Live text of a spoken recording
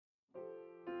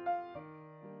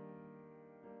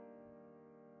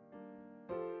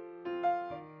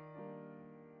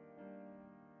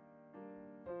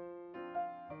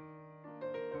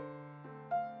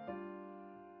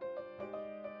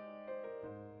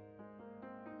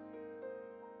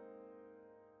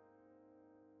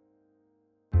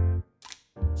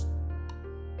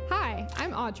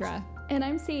I'm Audra. And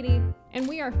I'm Sadie. And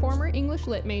we are former English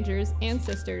lit majors and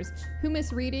sisters who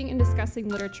miss reading and discussing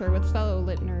literature with fellow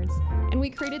lit nerds. And we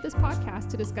created this podcast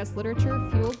to discuss literature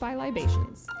fueled by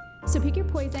libations. So pick your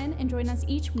poison and join us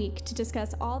each week to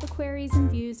discuss all the queries and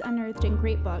views unearthed in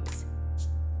great books.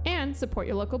 And support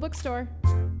your local bookstore.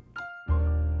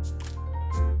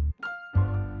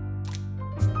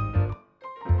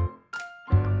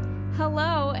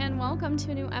 Hello, and welcome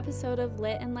to a new episode of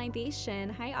Lit and Libation.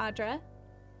 Hi, Audra.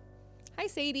 Hi,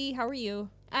 Sadie. How are you?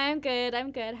 I'm good.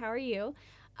 How are you?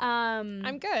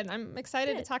 I'm good. I'm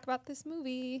excited to talk about this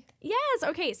movie. Yes.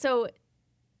 Okay. So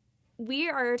we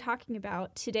are talking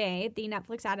about today the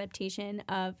Netflix adaptation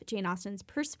of Jane Austen's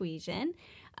Persuasion.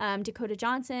 Dakota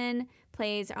Johnson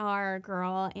plays our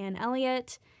girl Anne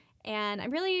Elliot, and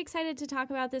I'm really excited to talk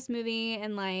about this movie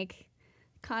and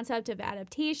concept of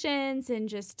adaptations and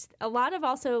just a lot of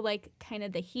also kind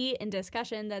of the heat and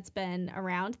discussion that's been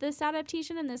around this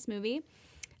adaptation in this movie.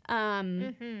 I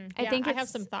have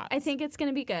some thoughts. I think it's going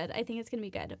to be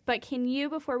good. But can you,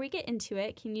 before we get into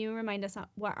it, can you remind us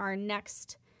what our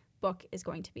next book is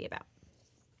going to be about?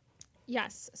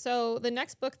 Yes. So the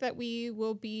next book that we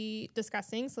will be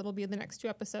discussing, so it'll be the next two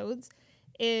episodes,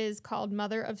 is called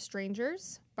Mother of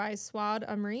Strangers by Suad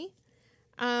Umri.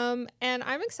 And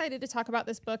I'm excited to talk about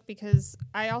this book because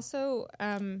I also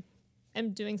am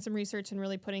doing some research and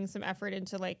really putting some effort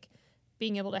into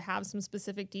being able to have some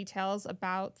specific details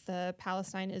about the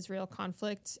Palestine-Israel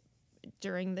conflict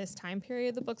during this time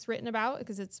period the book's written about,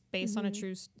 because it's based on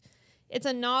it's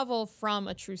a novel from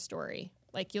a true story.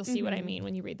 You'll see what I mean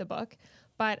when you read the book.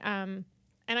 But, and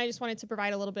I just wanted to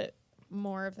provide a little bit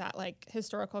more of that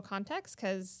historical context,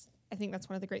 because I think that's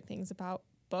one of the great things about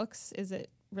books is it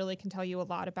really can tell you a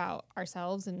lot about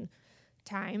ourselves and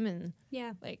time and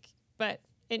but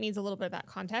it needs a little bit of that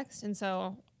context. And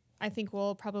so I think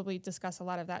we'll probably discuss a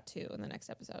lot of that too in the next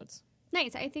episodes.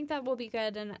 Nice. I think that will be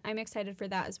good. And I'm excited for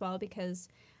that as well, because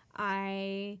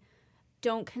I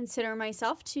don't consider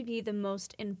myself to be the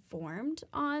most informed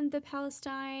on the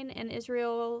Palestine and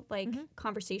Israel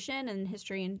conversation and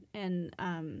history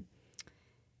and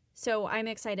so I'm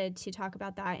excited to talk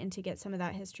about that and to get some of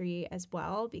that history as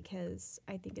well, because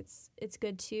I think it's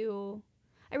good to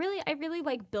I really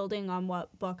like building on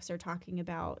what books are talking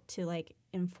about to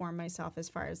inform myself as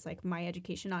far as my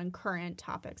education on current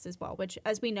topics as well, which,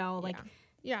 as we know,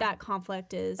 that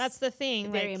conflict is that's the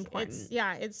thing very important.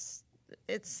 It's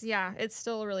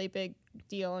still a really big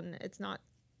deal, and it's not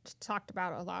talked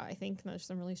about a lot. I think there's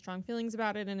some really strong feelings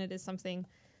about it, and it is something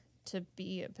to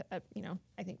be, I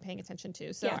think paying attention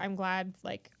to. So I'm glad,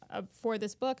 for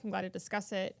this book, I'm glad to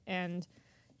discuss it. And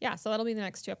so that'll be the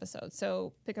next two episodes.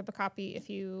 So pick up a copy if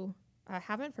you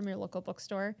haven't from your local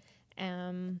bookstore.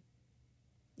 And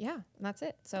that's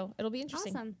it. So it'll be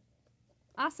interesting.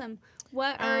 Awesome.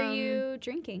 What are you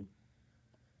drinking?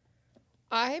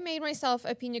 I made myself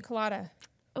a pina colada.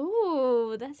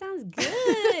 Oh, that sounds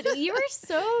good. You are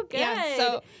so good. Yeah,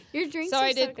 so your drinks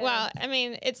are so good. Well, I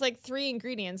mean, it's 3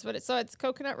 ingredients, but it's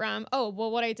coconut rum. Oh,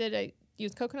 well, what I did, I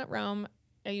used coconut rum,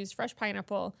 I used fresh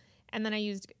pineapple, and then I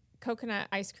used coconut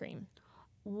ice cream.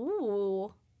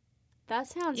 Ooh, that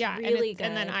sounds really good.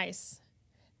 And then ice.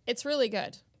 It's really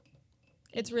good.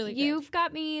 It's really good. You've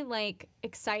got me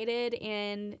excited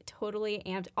and totally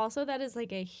amped. Also, that is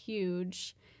a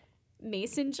huge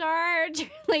mason jar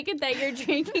that you're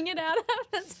drinking it out of.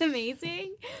 That's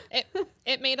amazing.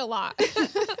 It made a lot.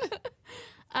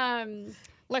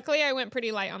 Luckily I went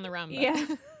pretty light on the rum. Yeah.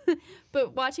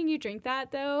 But watching you drink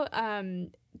that though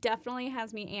definitely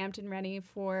has me amped and ready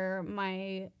for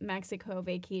my Mexico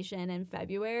vacation in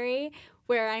February,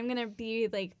 where I'm gonna be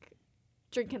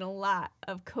drinking a lot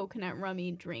of coconut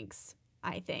rummy drinks.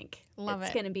 I think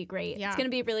it's gonna be great. It's gonna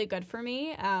be really good for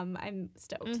me. I'm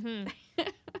stoked.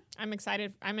 I'm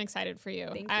excited for you.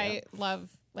 Thank you. I love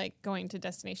going to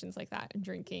destinations like that and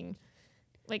drinking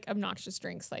obnoxious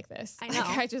drinks like this. I know.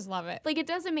 I just love it. It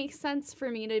doesn't make sense for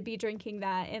me to be drinking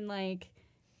that in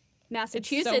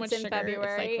Massachusetts in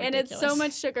February, and it's so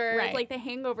much sugar. Right. The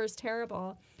hangover's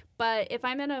terrible. But if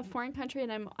I'm in a foreign country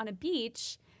and I'm on a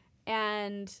beach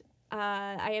and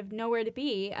I have nowhere to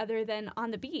be other than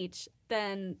on the beach,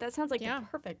 then that sounds like the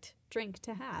perfect drink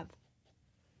to have.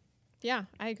 Yeah,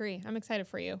 I agree. I'm excited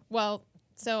for you. Well,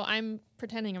 so I'm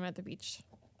pretending I'm at the beach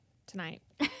tonight.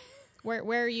 Where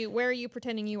are you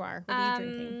pretending you are? What are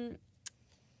you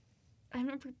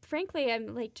drinking? Frankly,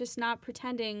 I'm just not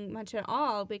pretending much at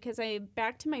all, because I'm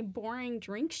back to my boring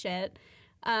drink shit.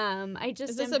 I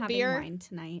just am having wine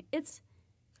tonight. It's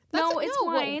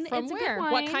wine. From it's where? A good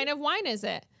wine. What kind of wine is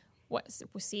it? What?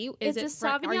 See, is it's it? a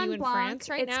Sauvignon are you in Blanc. France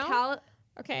right now?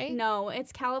 Okay. No,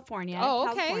 it's California.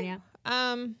 Oh, okay. California.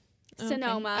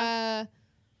 Sonoma.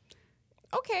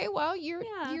 Okay, well, you're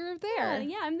there.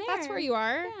 Yeah, I'm there. That's where you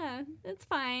are. Yeah, it's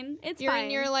fine. You're in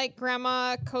your like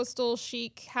grandma coastal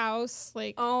chic house,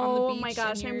 like on the beach. My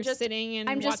gosh, and you're sitting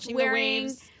and watching wearing, the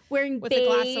waves wearing with beige a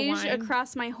glass of wine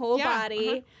across my whole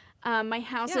body. My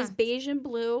house is beige and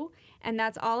blue, and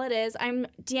that's all it is. I'm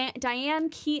Diane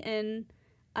Keaton,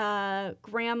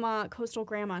 coastal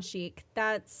grandma chic.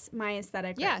 That's my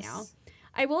aesthetic right now.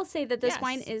 I will say that this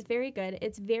wine is very good.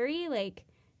 It's very like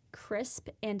crisp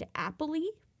and appley,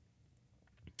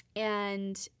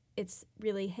 and it's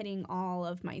really hitting all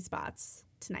of my spots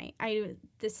tonight.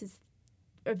 This is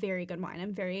a very good wine.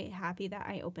 I'm very happy that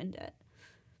I opened it.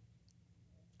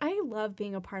 I love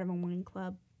being a part of a wine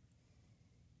club.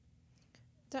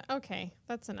 Okay,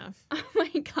 that's enough. Oh my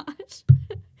gosh.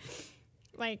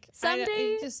 Like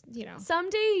someday,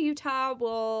 someday Utah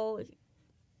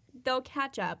they'll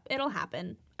catch up. It'll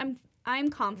happen. I'm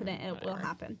confident it will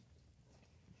happen.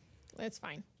 It's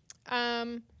fine.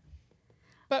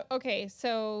 But okay,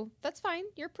 so that's fine.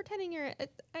 You're pretending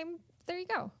there you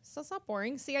go. So it's not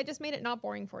boring. See, I just made it not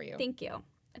boring for you. Thank you.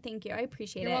 I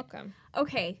appreciate it. You're welcome.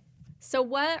 Okay. So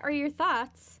what are your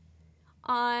thoughts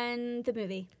on the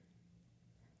movie?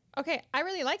 I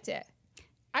really liked it.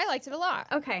 I liked it a lot.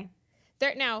 Okay.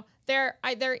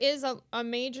 There is a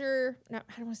major, no,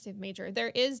 I don't want to say major.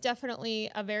 There is definitely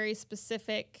a very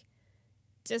specific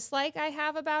dislike I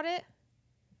have about it.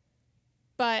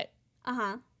 But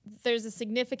there's a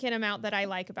significant amount that I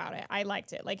like about it. I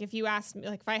liked it. Like if you asked me,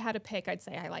 like if I had to pick, I'd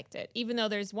say I liked it. Even though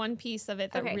there's one piece of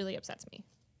it that really upsets me.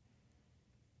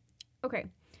 Okay.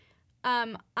 How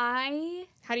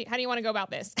do you want to go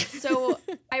about this? So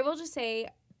I will just say,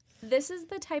 this is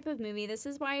the type of movie. This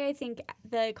is why I think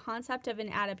the concept of an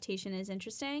adaptation is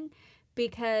interesting,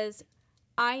 because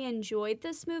I enjoyed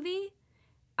this movie.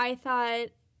 I thought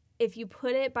if you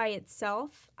put it by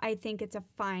itself, I think it's a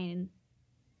fine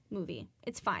movie.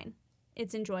 It's fine.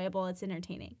 It's enjoyable. It's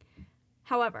entertaining.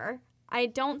 However, I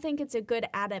don't think it's a good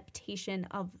adaptation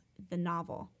of the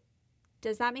novel.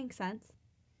 Does that make sense?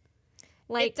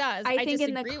 Like, it does. I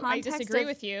disagree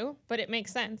with you, but it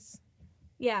makes sense.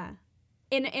 Yeah.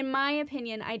 In my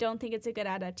opinion, I don't think it's a good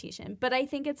adaptation, but I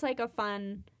think it's like a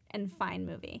fun and fine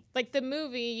movie. Like the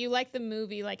movie, you like the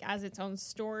movie like as its own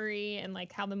story and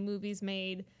like how the movie's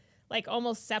made, like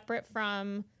almost separate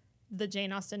from the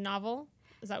Jane Austen novel.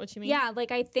 Is that what you mean? Yeah,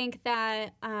 like I think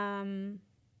that,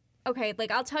 okay,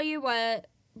 like I'll tell you what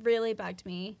really bugged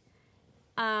me.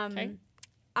 Okay.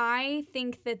 I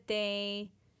think that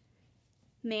they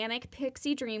manic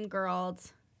pixie dream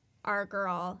girled our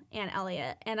girl, Aunt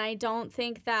Elliot, and I don't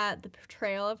think that the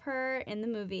portrayal of her in the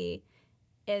movie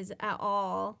is at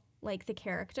all like the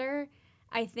character.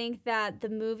 I think that the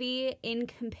movie, in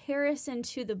comparison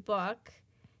to the book,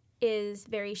 is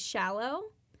very shallow.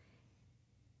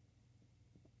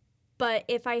 But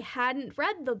if I hadn't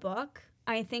read the book,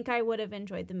 I think I would have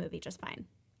enjoyed the movie just fine.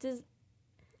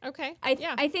 Okay. I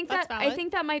think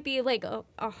that might be like a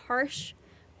harsh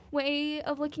way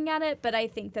of looking at it, but I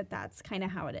think that that's kind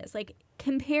of how it is. Like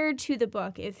compared to the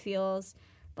book, it feels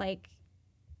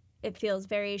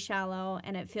very shallow,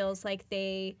 and it feels like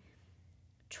they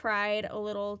tried a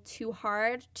little too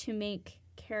hard to make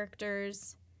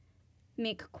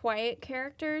quiet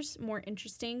characters more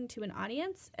interesting to an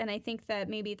audience. And I think that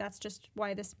maybe that's just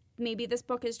why this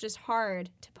book is just hard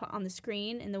to put on the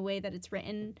screen in the way that it's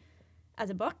written as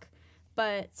a book.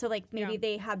 But so like maybe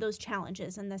they had those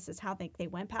challenges, and this is how they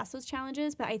went past those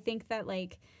challenges. But I think that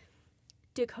like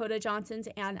Dakota Johnson's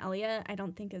Anne Elliot, I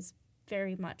don't think is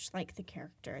very much like the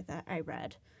character that I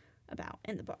read about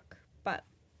in the book. But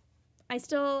I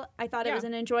thought it was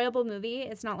an enjoyable movie.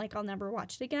 It's not like I'll never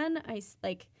watch it again. I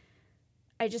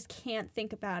just can't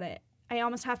think about it. I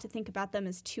almost have to think about them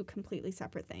as two completely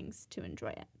separate things to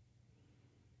enjoy it.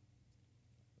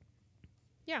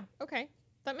 Yeah, okay.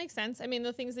 That makes sense. I mean,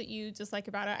 the things that you dislike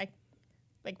about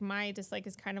it, my dislike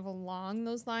is kind of along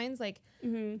those lines. Like,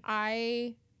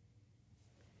 I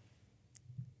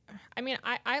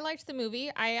liked the movie.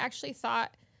 I actually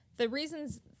thought the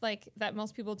reasons, like, that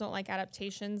most people don't like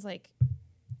adaptations, like,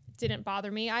 didn't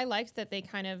bother me. I liked that they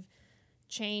kind of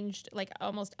changed, like,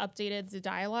 almost updated the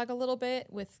dialogue a little bit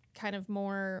with kind of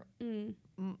more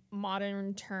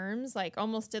modern terms. Like,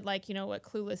 almost did, like, you know, what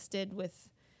Clueless did with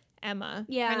Emma,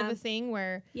 kind of a thing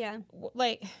where,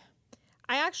 like,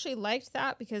 I actually liked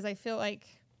that because I feel like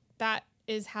that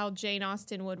is how Jane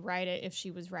Austen would write it if she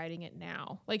was writing it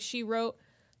now. Like, she wrote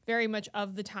very much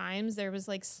of the times. There was,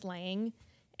 like, slang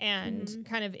and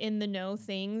kind of in the know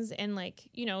things, and, like,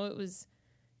 you know,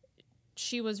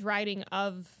 she was writing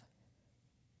of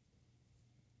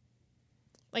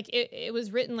like it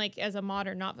was written like as a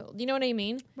modern novel. You know what I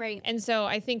mean? Right. And so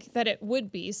I think that it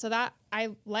would be. So that I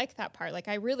like that part. Like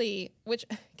I really,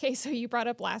 okay, so you brought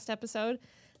up last episode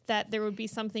that there would be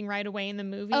something right away in the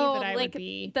movie that I would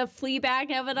be. The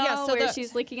Fleabag of it all, so where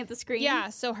she's looking at the screen. Yeah,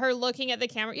 so her looking at the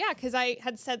camera. Yeah, because I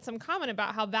had said some comment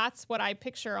about how that's what I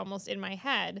picture almost in my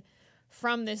head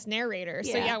from this narrator.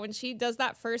 So yeah, when she does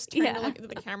that first turn to look at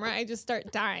the camera, I just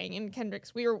start dying. And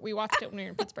Kendrick's, we watched it when we were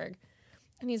in Pittsburgh.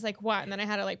 And he's like, what? And then I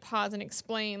had to like pause and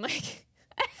explain like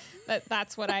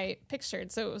that's what I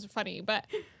pictured. So it was funny. But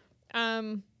yeah,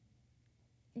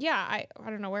 I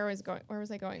don't know where was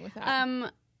I going with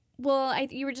that? Well,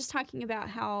 you were just talking about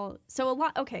how a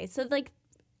lot. Okay, so like,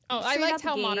 I liked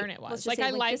how modern it was. Like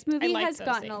I liked this movie has has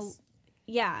gotten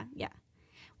yeah.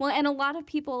 Well, and a lot of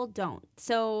people don't.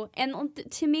 So, and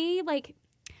to me, like,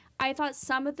 I thought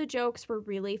some of the jokes were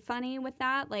really funny with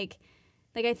that. Like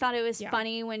I thought it was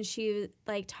funny when she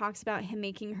like talks about him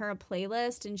making her a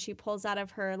playlist, and she pulls out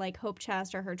of her like hope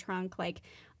chest or her trunk like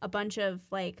a bunch of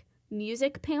like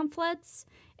music pamphlets,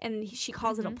 and she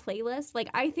calls it a playlist. Like,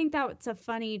 I think that's a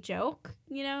funny joke,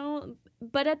 you know?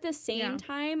 But at the same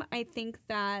time, I think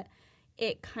that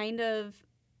it kind of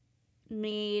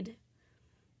made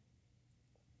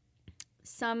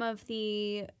some of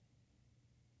the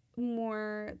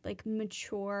more, like,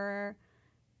 mature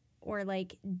or,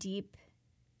 like, deep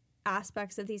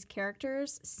aspects of these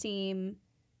characters seem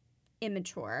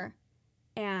immature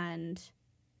and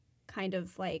kind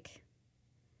of, like,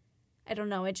 I don't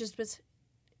know, it just was...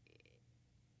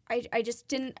 I just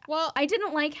didn't... Well, I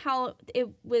didn't like how it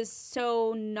was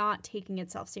so not taking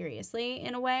itself seriously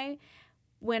in a way,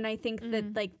 when I think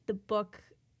that, like, the book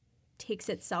takes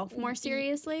itself more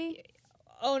seriously.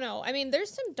 Oh, no. I mean,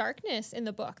 there's some darkness in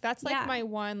the book. That's, like, my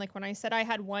one... Like, when I said I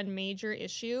had one major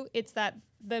issue, it's that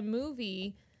the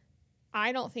movie,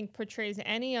 I don't think portrays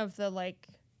any of the, like,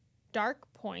 dark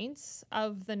points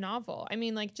of the novel. I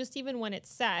mean, like, just even when it's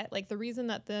set, like, the reason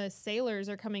that the sailors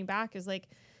are coming back is, like,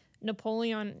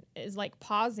 Napoleon is like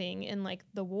pausing in like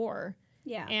the war.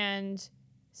 Yeah. And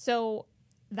so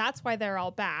that's why they're all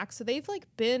back. So they've like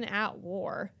been at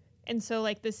war. And so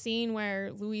like the scene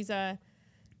where Louisa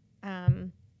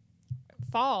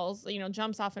falls, you know,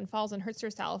 jumps off and falls and hurts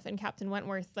herself, and Captain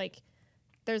Wentworth, like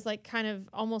there's like kind of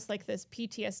almost like this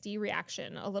PTSD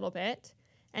reaction a little bit.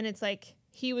 And it's like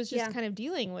he was just kind of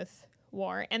dealing with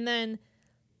war. And then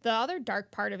the other dark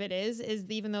part of it is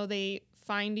even though they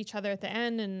find each other at the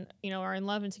end and, you know, are in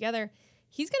love and together,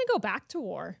 he's going to go back to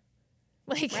war.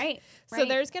 Like, so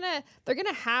they're going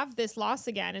to have this loss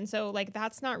again. And so like,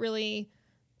 that's not really,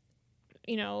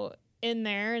 you know, in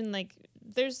there. And like,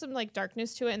 there's some like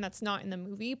darkness to it, and that's not in the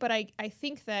movie. But I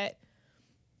think that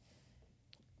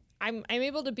I'm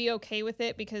able to be okay with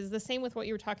it, because the same with what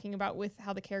you were talking about with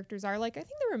how the characters are, like, I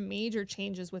think there were major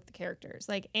changes with the characters.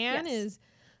 Like Anne is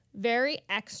very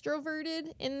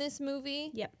extroverted in this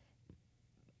movie. Yep.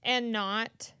 And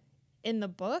not in the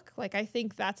book. Like, I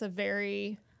think that's a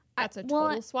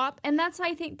total swap. And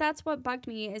I think that's what bugged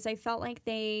me, is I felt like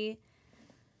they,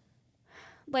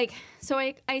 like, so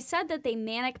I said that they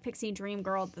manic pixie dream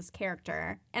girled this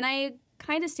character, and I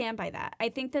kind of stand by that. I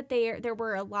think that there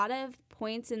were a lot of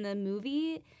points in the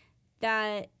movie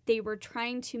that they were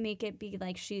trying to make it be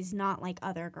like she's not like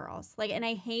other girls. Like, and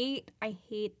I hate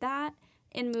that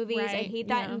in movies. I hate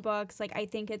that in books. Like, I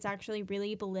think it's actually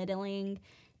really belittling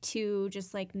to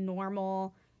just like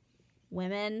normal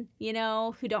women, you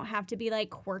know, who don't have to be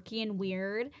like quirky and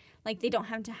weird. Like, they don't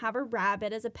have to have a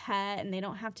rabbit as a pet, and they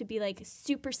don't have to be like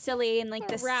super silly and like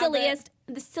the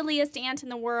silliest aunt in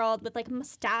the world with like a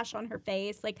mustache on her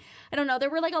face. Like, I don't know, there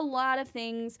were like a lot of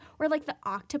things, or like the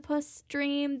octopus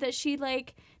dream that she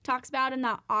like talks about in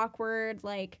that awkward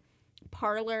like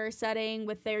parlor setting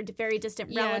with their very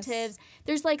distant relatives.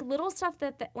 There's like little stuff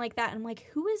that like that, and I'm like,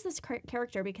 who is this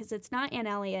character? Because it's not Anne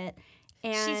Elliot,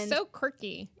 and she's so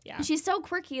quirky. Yeah, she's so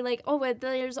quirky. Like,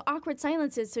 there's awkward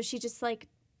silences, so she just like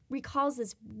recalls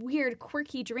this weird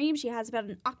quirky dream she has about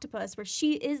an octopus where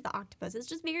she is the octopus. It's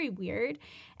just very weird,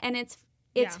 and it's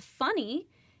funny,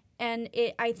 and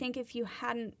I think if you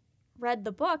hadn't read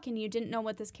the book and you didn't know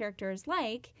what this character is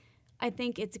like, I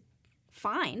think it's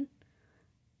fine.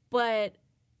 But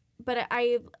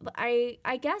I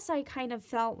guess I kind of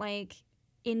felt like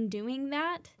in doing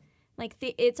that, like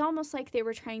it's almost like they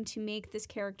were trying to make this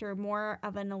character more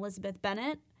of an Elizabeth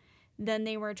Bennet than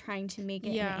they were trying to make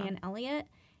it an Anne Elliot.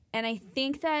 And I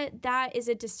think that is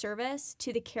a disservice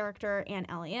to the character Anne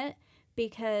Elliot,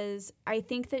 because I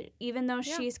think that even though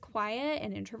she's quiet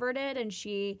and introverted, and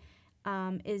she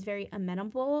is very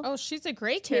amenable. Oh, she's a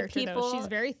great character, people. Though. She's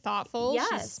very thoughtful.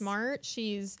 Yes. She's smart.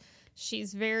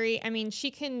 She's very, I mean,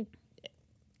 she can,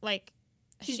 like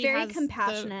she's she very has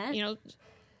compassionate.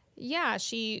 Yeah,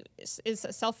 she is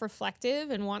self-reflective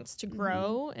and wants to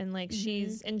grow, and like she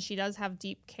does have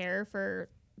deep care for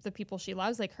the people she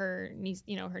loves, like her niece,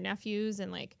 her nephews,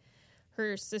 and like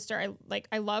her sister.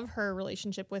 I love her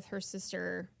relationship with her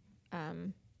sister,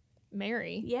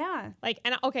 Mary. Yeah.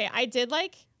 I did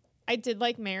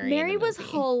like Mary. Mary was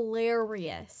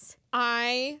hilarious.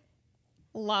 I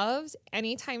loved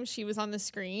anytime she was on the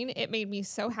screen. It made me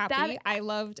so happy. I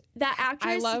loved that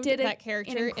actress. I loved did that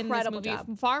character in this movie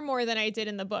job. far more than I did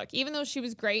in the book. Even though she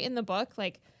was great in the book,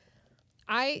 like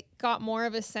I got more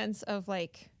of a sense of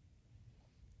like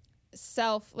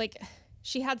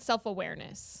she had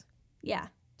self-awareness. Yeah.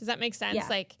 Does that make sense? Yeah.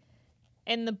 Like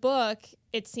in the book,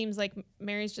 it seems like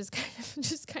Mary's just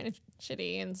kind of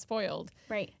shitty and spoiled.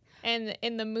 Right. And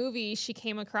in the movie, she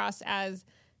came across as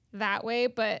that way,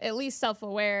 but at least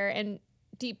self-aware and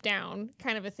deep down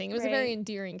kind of a thing. It was a very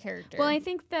endearing character. Well, I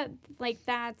think that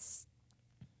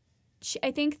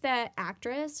I think the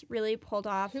actress really pulled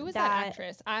off. Who was that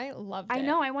actress? I loved it. I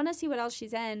know. I want to see what else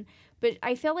she's in, but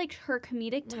I feel like her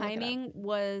comedic timing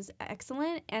was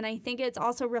excellent, and I think it's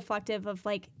also reflective of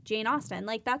like Jane Austen.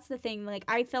 Like that's the thing. Like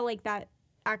I feel like that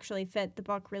actually fit the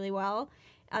book really well,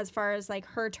 as far as like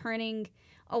her turning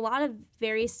a lot of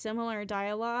very similar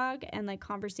dialogue and like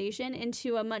conversation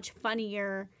into a much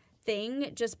funnier thing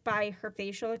just by her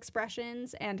facial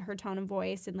expressions and her tone of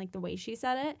voice and like the way she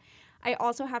said it. I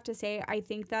also have to say, I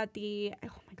think that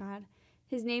oh my God,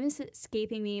 his name is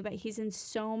escaping me, but he's in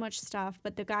so much stuff.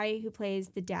 But the guy who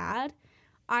plays the dad,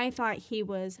 I thought he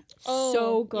was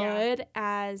so good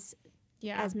as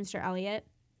Mr. Elliot.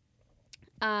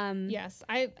 Yes,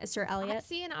 Sir Elliot.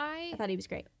 See, and I thought he was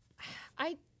great.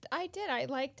 I did. I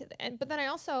liked it, but then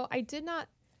I didn't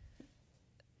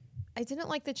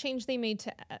like the change they made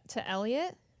to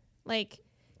Elliot. Like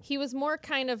he was more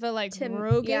kind of a like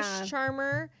roguish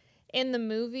charmer in the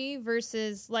movie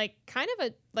versus like kind of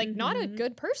a not a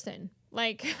good person.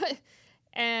 Like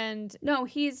and no,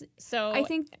 I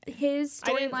think his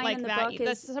storyline in the book is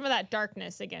that's some of that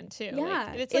darkness again too.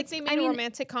 Yeah, it's like they made a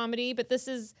romantic comedy, but this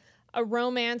is a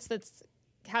romance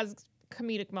has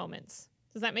comedic moments.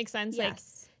 Does that make sense? Yes. Like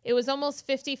it was almost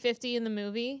 50-50 in the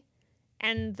movie,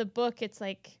 and the book it's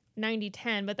like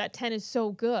 90-10, but that 10 is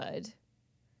so good.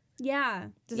 Yeah.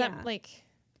 Does that like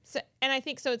so, and I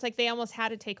think so it's like they almost had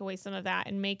to take away some of that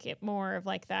and make it more of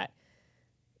like that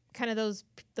kind of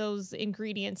those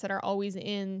ingredients that are always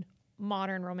in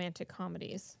modern romantic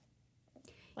comedies.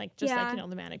 Like just like,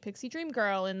 the manic pixie dream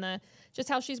girl and the just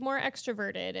how she's more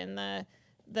extroverted, and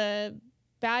the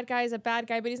bad guy's a bad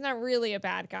guy, but he's not really a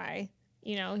bad guy.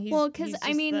 He's because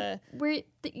I mean,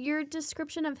 your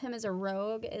description of him as a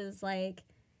rogue is like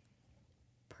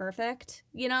perfect,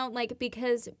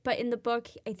 but in the book,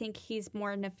 I think he's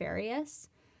more nefarious.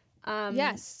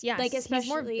 Yes, like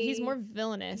especially he's more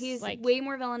villainous. He's like way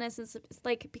more villainous. It's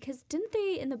like because didn't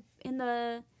they in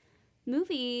the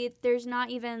movie? There's not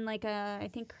even like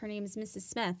I think her name is Mrs.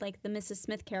 Smith, like the Mrs.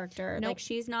 Smith character. Nope. Like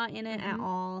she's not in it at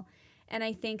all. And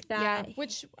I think that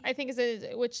which I think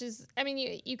is I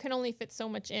mean you can only fit so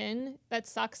much in. That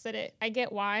sucks that I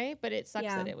get why, but it sucks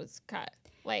that it was cut.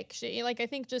 Like I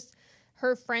think just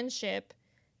her friendship,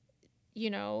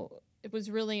 it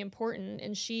was really important,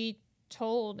 and she's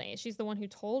the one who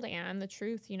told Anne the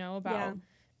truth, about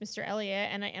Mr. Elliot,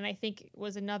 and I think it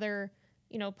was another,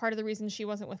 part of the reason she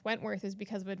wasn't with Wentworth is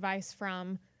because of advice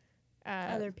from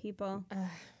other people,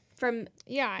 from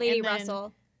Lady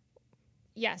Russell.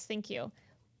 Yes, thank you.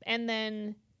 And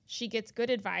then she gets good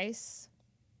advice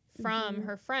from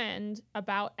her friend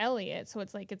about Elliot. So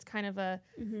it's like it's kind of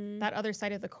that other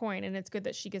side of the coin, and it's good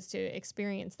that she gets to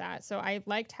experience that. So I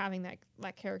liked having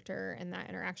that character and that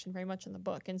interaction very much in the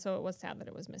book, and so it was sad that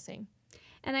it was missing.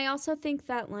 And I also think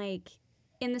that like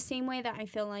in the same way that I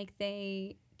feel like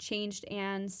they changed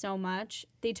Anne so much,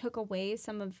 they took away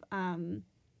some of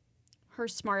her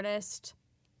smartest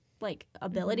like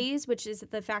abilities, which is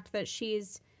the fact that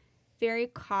she's very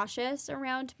cautious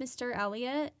around Mr.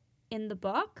 Elliot in the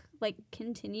book, like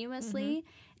continuously.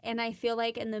 And I feel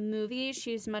like in the movie,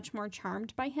 she's much more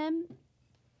charmed by him.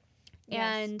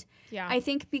 Yes. And I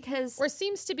think because... Or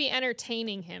seems to be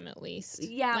entertaining him at least.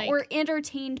 Yeah, or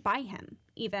entertained by him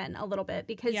even a little bit.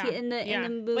 Because in the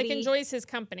movie... Like enjoys his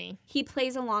company. He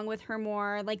plays along with her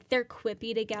more. Like they're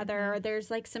quippy together. There's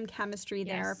like some chemistry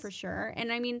there for sure.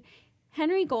 And I mean...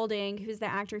 Henry Golding, who's the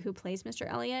actor who plays Mr.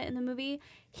 Elliot in the movie,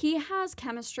 he has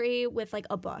chemistry with, like,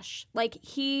 a bush. Like,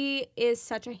 he is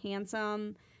such a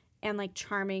handsome and, like,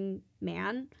 charming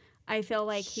man. I feel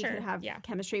like he could have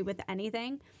chemistry with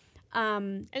anything.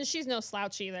 And she's no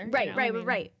slouch either.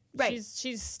 Right. Right.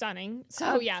 She's stunning.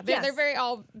 So yeah, they're very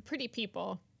all pretty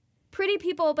people. Pretty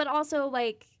people, but also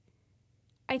like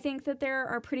I think that there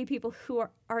are pretty people who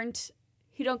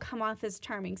who don't come off as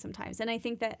charming sometimes. And I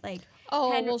think that like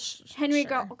Henry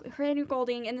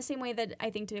Golding, in the same way that I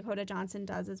think Dakota Johnson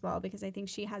does as well, because I think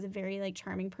she has a very like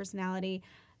charming personality,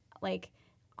 like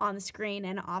on the screen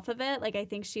and off of it. Like I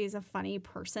think she's a funny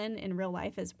person in real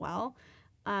life as well.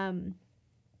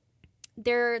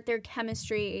 Their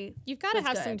chemistry. You've got to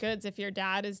have some goods if your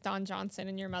dad is Don Johnson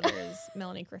and your mother is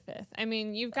Melanie Griffith. I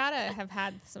mean, you've got to have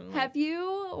had some have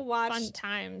you watched fun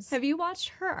times. Have you watched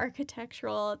her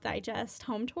Architectural Digest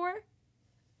home tour?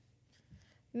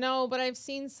 No, but I've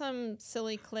seen some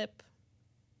silly clip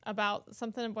about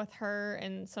something with her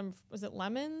and some, was it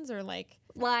lemons or like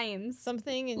limes?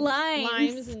 Something and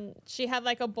limes, and she had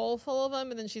like a bowl full of them,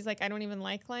 and then she's like, I don't even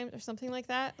like limes or something like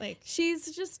that. Like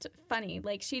she's just funny.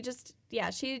 Like she just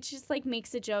like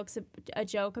makes a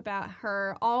joke about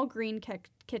her all green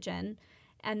kitchen,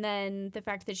 and then the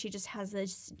fact that she just has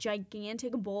this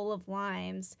gigantic bowl of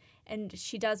limes, and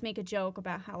she does make a joke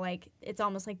about how like it's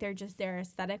almost like they're just there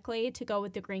aesthetically to go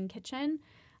with the green kitchen.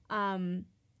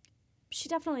 She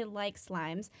definitely likes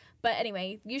limes. But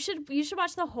anyway, you should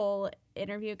watch the whole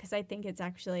interview, because I think it's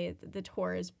actually, the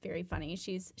tour is very funny.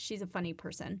 She's a funny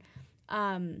person.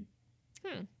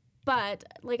 But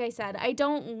like I said, I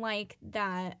don't like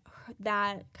that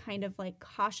kind of like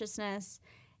cautiousness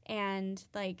and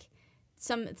like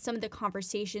some of the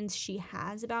conversations she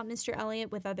has about Mr.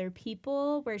 Elliot with other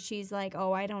people, where she's like,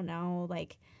 oh, I don't know,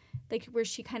 like where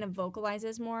she kind of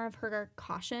vocalizes more of her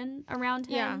caution around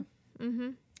him. Yeah. Mm-hmm.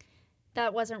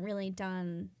 That wasn't really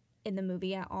done in the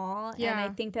movie at all. Yeah. And I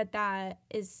think that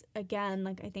is, again,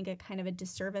 like I think a kind of a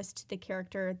disservice to the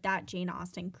character that Jane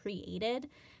Austen created.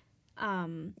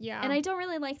 Yeah. And I don't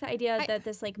really like the idea that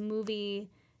this like movie,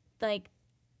 like,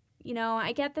 you know,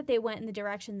 I get that they went in the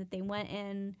direction that they went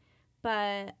in,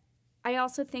 but I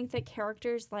also think that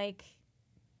characters like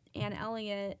Anne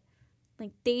Elliot,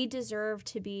 like they deserve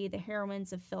to be the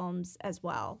heroines of films as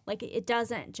well. Like it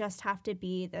doesn't just have to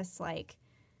be this like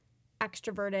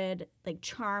extroverted, like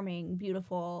charming,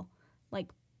 beautiful, like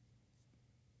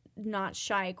not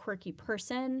shy, quirky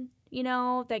person, you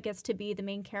know, that gets to be the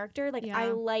main character. Like I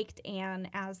liked Anne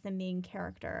as the main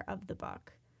character of the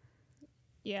book.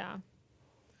 Yeah.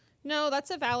 No, that's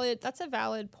a valid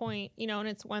point, you know, and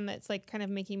it's one that's like kind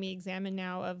of making me examine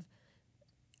now of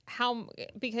how,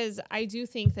 because I do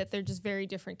think that they're just very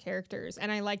different characters,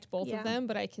 and I liked both of them,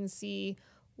 but I can see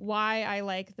why I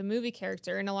like the movie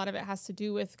character, and a lot of it has to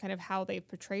do with kind of how they've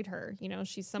portrayed her. You know,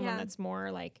 she's someone that's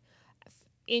more like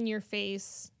in your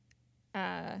face,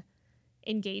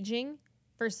 engaging,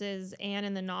 versus Anne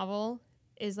in the novel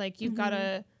is like you've got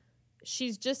to,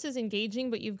 she's just as engaging,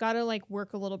 but you've got to like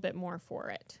work a little bit more for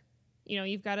it. You know,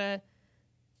 you've got to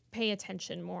pay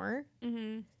attention more.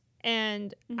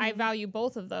 And I value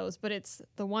both of those, but it's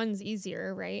the one's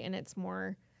easier, right? And it's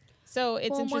more. So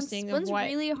it's interesting. One's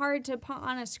really hard to put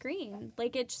on a screen.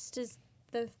 Like it just is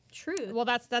the truth. Well,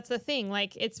 that's the thing.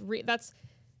 Like it's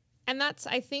that's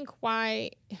I think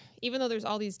why, even though there's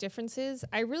all these differences,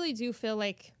 I really do feel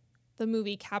like the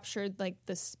movie captured like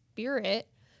the spirit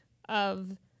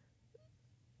of,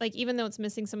 like, even though it's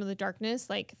missing some of the darkness,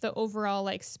 like the overall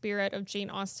like spirit of Jane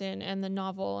Austen and the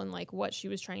novel and like what she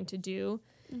was trying to do.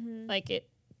 Like it.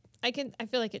 I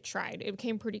feel like it tried. It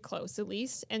came pretty close, at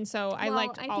least, and so I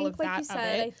liked all of that of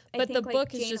it. But the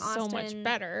book is just so much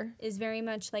better. Is very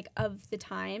much like of the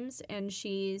times, and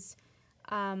she's,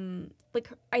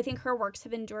 like I think her works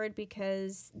have endured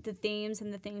because the themes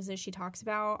and the things that she talks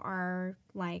about are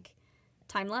like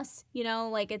timeless. You know,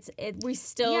 like we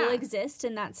still exist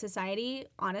in that society.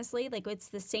 Honestly, like it's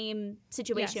the same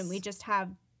situation. We just have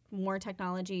more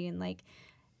technology and like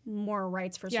more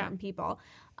rights for certain people.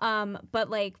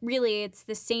 But like really it's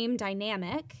the same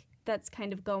dynamic that's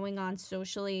kind of going on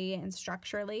socially and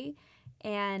structurally.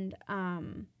 And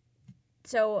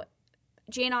so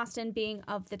Jane Austen being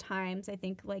of the times, I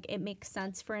think like it makes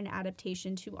sense for an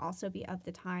adaptation to also be of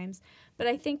the times. But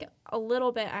I think a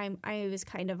little bit I was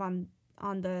kind of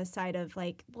on the side of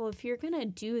like, well, if you're gonna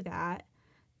do that,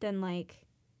 then like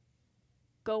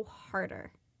go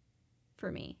harder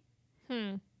for me.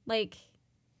 Like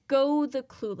go the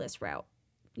Clueless route,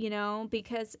 you know,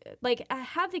 because like I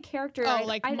have the character. Oh,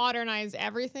 like modernize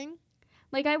everything.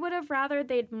 Like I would have rather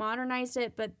they'd modernized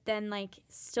it, but then like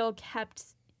still kept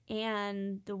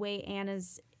Anne the way Anne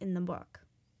is in the book.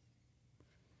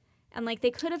 And like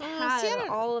they could have had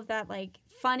all of that like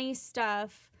funny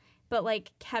stuff, but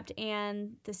like kept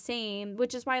Anne the same,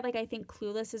 which is why like I think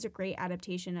Clueless is a great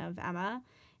adaptation of Emma,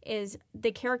 is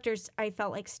the characters I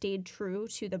felt like stayed true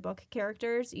to the book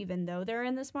characters, even though they're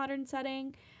in this modern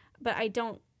setting. But I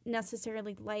don't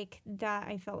necessarily like that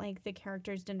I felt like the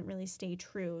characters didn't really stay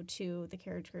true to the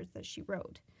characters that she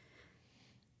wrote.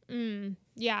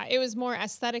 Yeah, it was more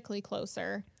aesthetically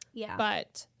closer. Yeah.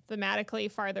 But thematically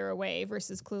farther away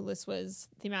versus Clueless was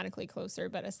thematically closer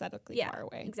but aesthetically far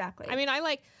away. Exactly. I mean,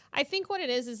 I think what it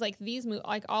is like these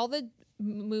like all the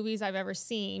movies I've ever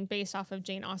seen based off of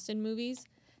Jane Austen movies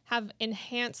have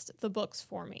enhanced the books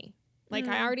for me. Like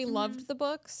I already loved the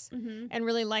books and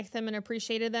really liked them and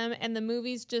appreciated them, and the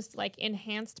movies just like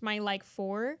enhanced my like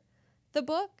for the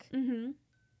book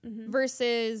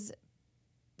versus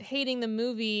hating the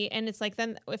movie. And it's like,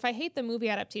 then if I hate the movie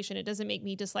adaptation, it doesn't make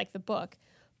me dislike the book,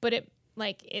 but it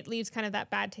leaves kind of that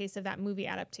bad taste of that movie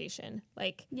adaptation.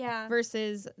 Like,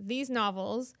 versus these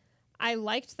novels, I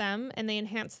liked them and they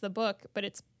enhanced the book, but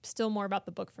it's still more about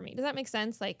the book for me. Does that make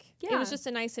sense? Like, it was just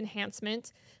a nice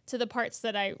enhancement to the parts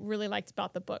that I really liked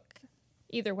about the book.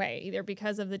 Either way, either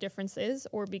because of the differences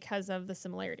or because of the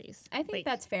similarities. I think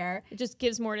that's fair. It just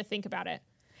gives more to think about it.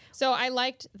 So I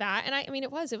liked that, and I mean,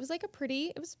 it was like a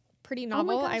pretty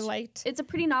novel. Oh my gosh. I liked. It's a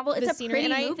pretty novel. It's a pretty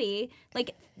movie.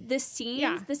 Like the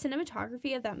scenes, the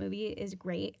cinematography of that movie is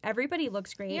great. Everybody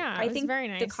looks great. Yeah, I think very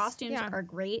nice. The costumes are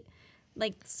great.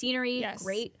 Like scenery,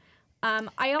 great.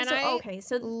 I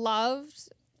also loved.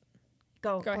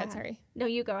 Go ahead. Sorry. No,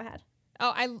 you go ahead.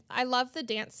 Oh, I love the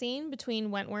dance scene between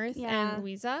Wentworth and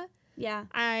Louisa. Yeah.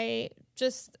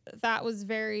 That was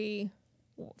very,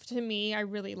 to me, I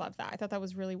really loved that. I thought that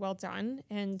was really well done.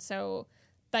 And so,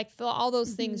 like, all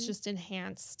those things just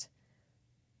enhanced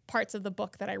parts of the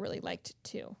book that I really liked,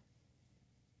 too.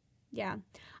 Yeah.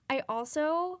 I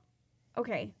also,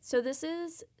 so this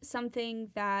is something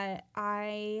that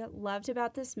I loved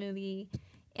about this movie.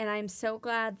 And I'm so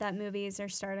glad that movies are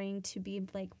starting to be,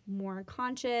 like, more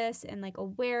conscious and, like,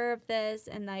 aware of this.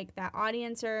 And, like, that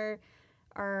audience are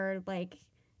like,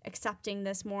 accepting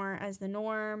this more as the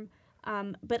norm.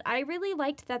 But I really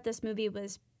liked that this movie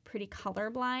was pretty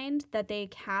colorblind, that they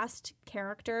cast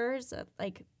characters,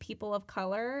 like, people of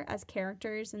color as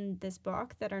characters in this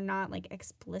book that are not, like,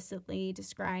 explicitly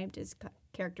described as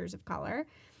characters of color.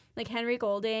 Like, Henry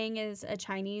Golding is a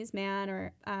Chinese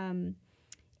man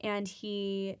and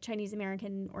he Chinese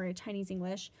American or Chinese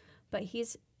English, but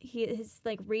his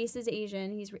like race is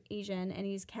Asian. He's Asian, and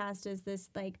he's cast as this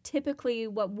like typically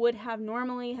what would have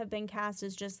normally have been cast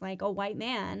as just like a white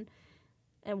man,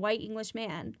 a white English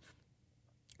man.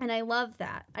 And I love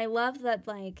that. I love that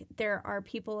like there are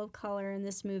people of color in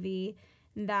this movie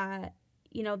that,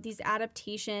 you know, these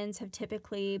adaptations have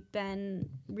typically been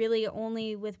really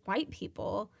only with white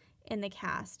people in the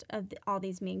cast of all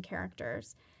these main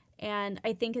characters. And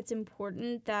I think it's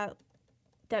important that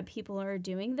people are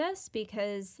doing this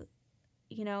because,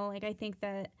 you know, like I think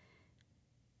that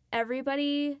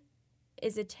everybody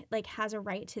has a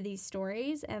right to these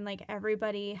stories, and like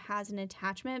everybody has an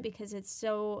attachment because it's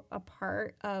so a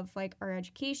part of like our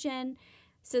education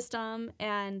system,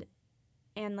 and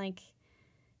like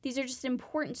these are just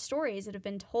important stories that have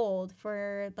been told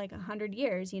for like 100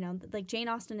 years, you know, like Jane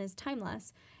Austen is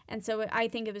timeless. And so I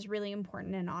think it was really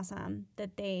important and awesome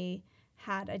that they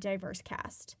had a diverse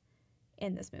cast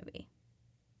in this movie.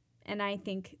 And I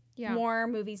think more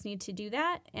movies need to do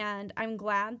that. And I'm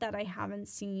glad that I haven't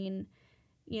seen,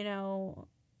 you know,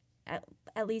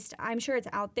 at least I'm sure it's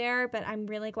out there, but I'm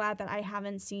really glad that I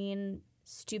haven't seen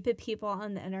stupid people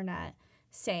on the internet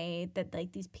say that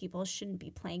like these people shouldn't be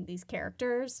playing these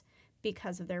characters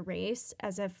because of their race,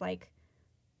 as if like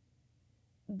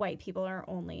white people are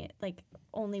only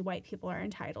white people are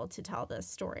entitled to tell this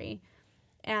story.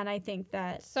 And I think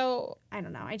that, so I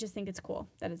don't know, I just think it's cool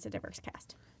that it's a diverse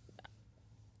cast.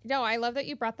 No, I love that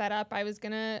you brought that up. I was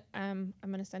gonna I'm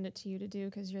gonna send it to you to do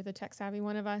because you're the tech savvy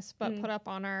one of us, but put up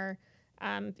on our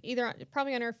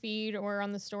probably on our feed or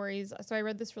on the stories. So I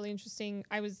read this really interesting,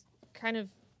 I was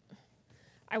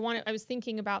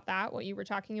thinking about that, what you were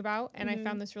talking about, and I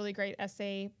found this really great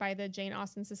essay by the Jane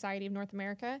Austen Society of North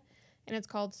America, and it's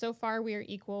called "So Far We Are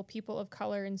Equal: People of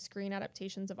Color in Screen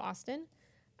Adaptations of Austen."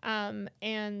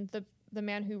 And the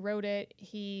man who wrote it,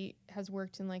 he has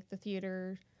worked in like the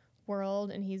theater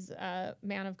world, and he's a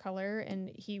man of color,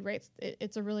 and he writes.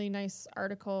 It's a really nice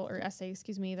article or essay,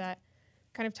 that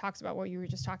kind of talks about what you were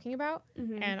just talking about,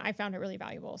 and I found it really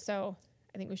valuable. So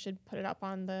I think we should put it up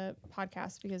on the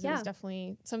podcast because it was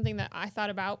definitely something that I thought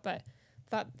about, but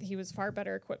thought he was far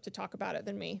better equipped to talk about it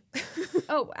than me.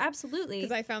 Oh, absolutely.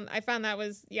 Because I found that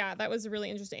was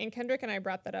really interesting. And Kendrick and I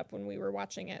brought that up when we were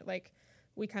watching it. Like,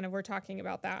 we kind of were talking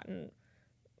about that and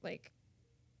like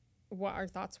what our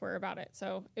thoughts were about it.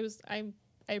 So it was,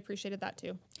 I appreciated that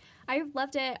too. I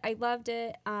loved it.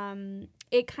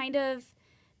 It kind of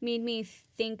made me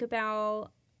think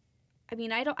about, I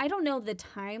mean, I don't know the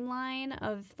timeline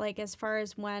of like as far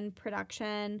as when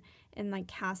production and like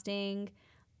casting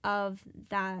of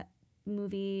that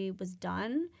movie was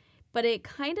done, but it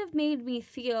kind of made me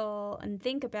feel and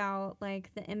think about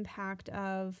like the impact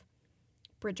of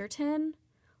Bridgerton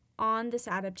on this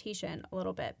adaptation a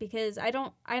little bit, because I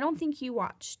don't think you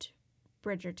watched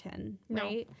Bridgerton,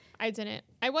 right? No, I didn't.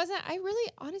 I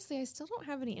really, honestly, I still don't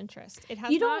have any interest. It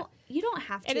has You don't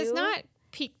have to. It has not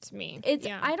piqued me.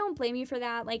 I don't blame you for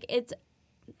that. Like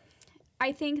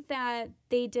I think that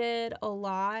they did a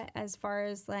lot as far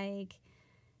as like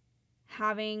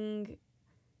having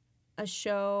a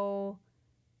show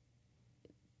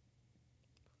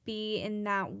be in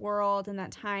that world and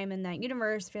that time and that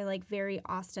universe for like very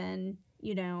Austen,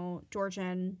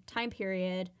 Georgian time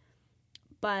period,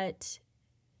 but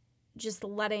just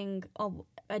letting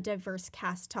a diverse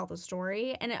cast tell the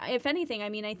story. And if anything, I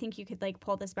mean, I think you could like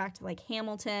pull this back to like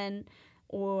Hamilton,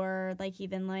 or like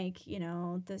even like,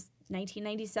 this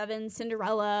 1997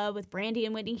 Cinderella with Brandy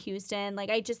and Whitney Houston. Like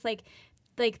I just like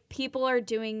people are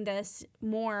doing this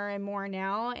more and more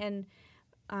now. And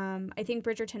I think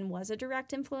Bridgerton was a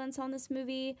direct influence on this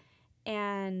movie,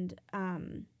 and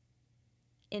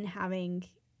in having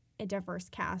a diverse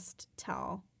cast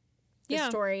tell the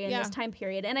story in this time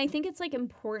period. And I think it's like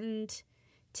important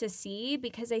to see,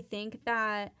 because I think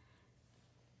that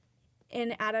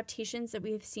in adaptations that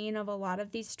we've seen of a lot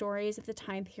of these stories of the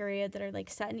time period that are like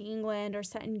set in England or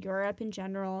set in Europe in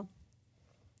general,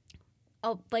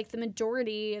 like the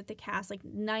majority of the cast, like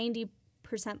 90%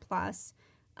 plus,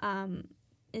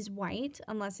 is white,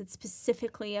 unless it's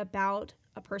specifically about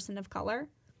a person of color.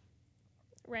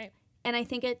 Right. And I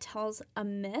think it tells a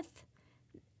myth.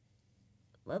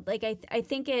 Like I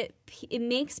think it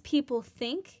makes people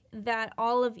think that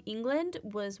all of England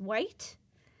was white,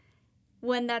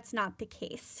 when that's not the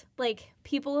case. Like,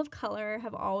 people of color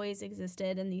have always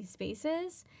existed in these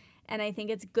spaces, and I think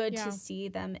it's good to see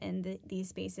them in these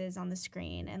spaces on the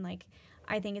screen. And like,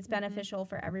 I think it's beneficial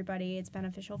for everybody. It's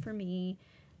beneficial for me,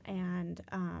 and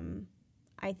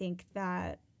I think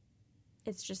that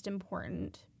it's just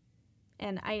important.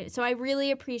 And I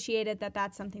really appreciated that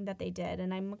that's something that they did,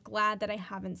 and I'm glad that I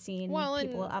haven't seen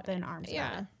people up in arms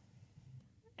about it.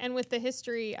 And with the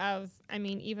history of, I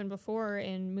mean, even before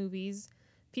in movies,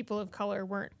 people of color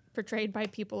weren't portrayed by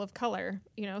people of color.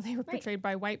 They were portrayed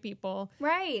by white people.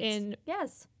 Right.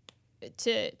 Yes.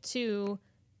 To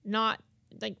not,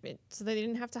 like, so they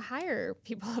didn't have to hire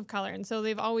people of color. And so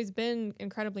they've always been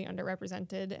incredibly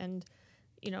underrepresented and,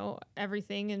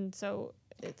 everything. And so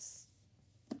it's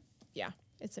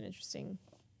an interesting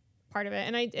part of it.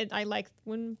 And I like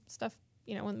when stuff,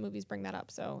 when the movies bring that up.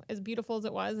 So as beautiful as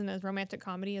it was and as romantic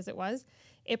comedy as it was,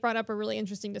 it brought up a really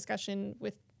interesting discussion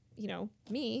with,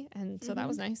 me. And so that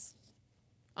was nice.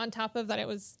 On top of that, it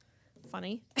was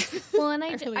funny. Well, and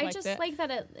I just like that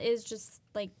it is just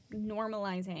like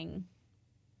normalizing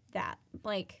that,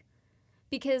 like,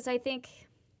 because I think,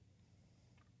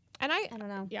 and I don't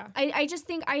know. Yeah. I just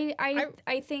think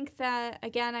I think that,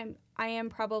 again, I'm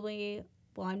probably,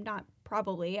 well, I'm not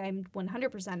probably, I'm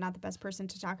 100% not the best person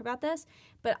to talk about this,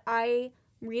 but I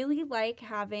really like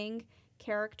having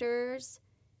characters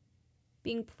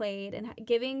being played and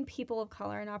giving people of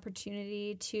color an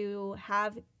opportunity to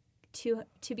have to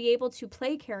be able to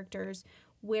play characters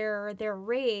where their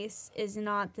race is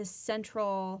not the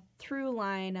central through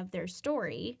line of their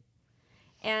story.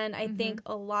 And I think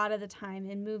a lot of the time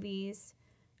in movies,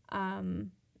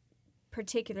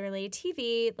 particularly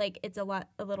TV, like, it's a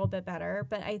little bit better,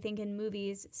 but I think in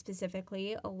movies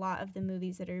specifically, a lot of the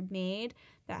movies that are made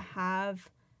that have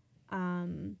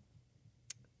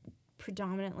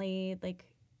predominantly like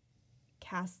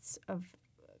casts of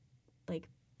like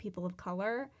people of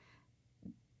color,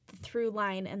 the through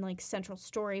line and like central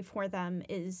story for them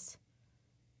is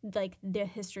like the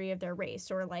history of their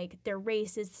race, or like their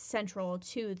race is central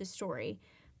to the story.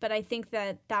 But I think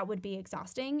that would be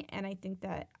exhausting, and I think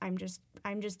that I'm just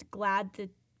glad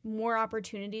that more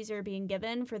opportunities are being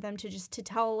given for them to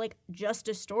tell like just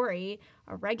a story,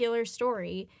 a regular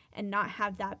story, and not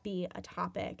have that be a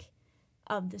topic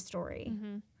of the story.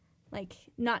 Like,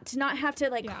 not have to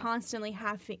like constantly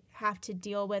have to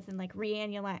deal with and like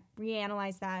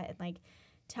reanalyze that and like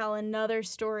tell another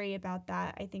story about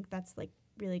that. I think that's like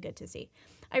really good to see.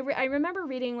 I remember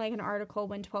reading like an article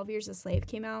when 12 Years a Slave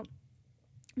came out,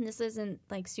 and this isn't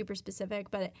like super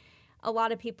specific, but a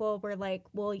lot of people were like,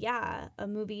 well, yeah, a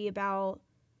movie about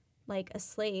like a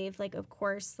slave, like of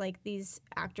course like these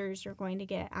actors are going to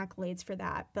get accolades for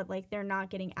that, but like they're not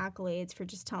getting accolades for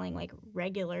just telling like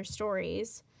regular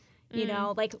stories. You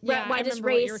know, like why does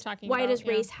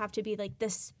race have to be like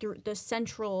this the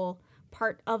central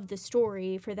part of the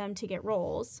story for them to get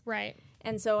roles? Right.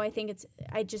 And so I think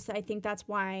I think that's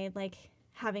why like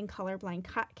having colorblind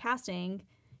casting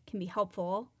can be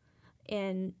helpful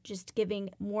in just giving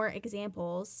more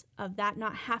examples of that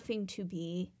not having to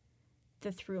be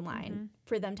the through line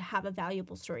for them to have a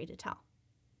valuable story to tell.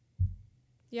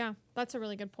 Yeah, that's a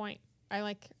really good point. I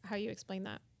like how you explain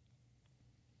that.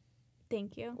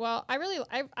 Thank you. Well,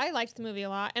 I liked the movie a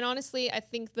lot. And honestly, I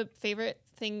think the favorite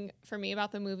thing for me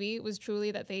about the movie was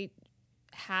truly that they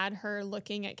had her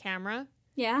looking at camera.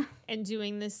 Yeah. And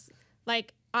doing this.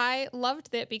 Like, I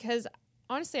loved it because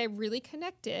honestly, I really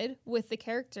connected with the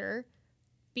character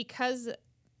because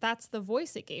that's the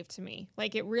voice it gave to me.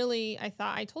 Like, it really,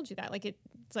 I told you that. Like,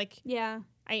 it's like, yeah,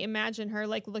 I imagine her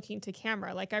like looking to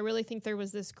camera. Like, I really think there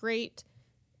was this great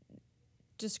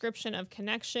description of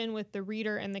connection with the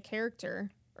reader and the character,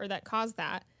 or that caused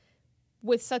that,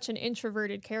 with such an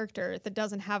introverted character that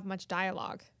doesn't have much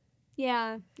dialogue.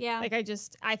 Yeah. Like,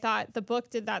 I thought the book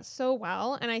did that so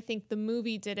well, and I think the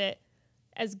movie did it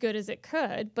as good as it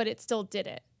could, but it still did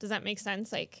it. Does that make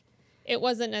sense? Like, it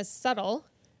wasn't as subtle,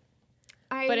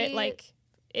 but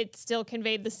it still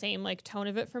conveyed the same like tone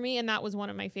of it for me, and that was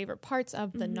one of my favorite parts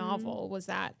of the novel, was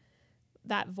that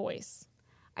voice.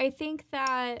 I think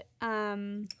that I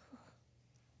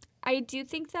do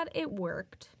think that it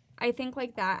worked. I think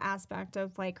like that aspect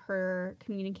of like her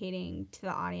communicating to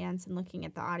the audience and looking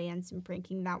at the audience and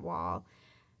breaking that wall,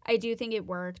 I do think it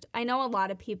worked. I know a lot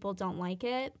of people don't like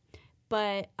it,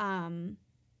 but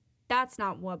that's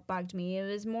not what bugged me. It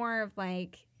was more of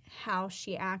like how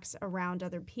she acts around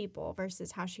other people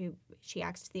versus how she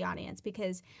acts to the audience,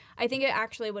 because I think it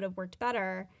actually would have worked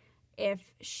better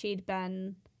if she'd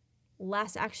been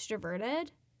less extroverted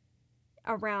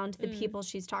around the people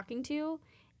she's talking to,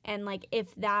 and like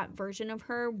if that version of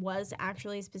her was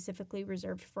actually specifically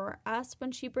reserved for us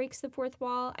when she breaks the fourth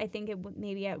wall, I think it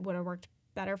would have worked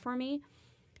better for me.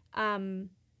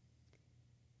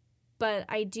 But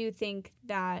I do think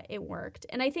that it worked,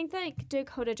 and I think that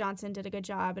Dakota Johnson did a good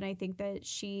job, and I think that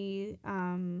she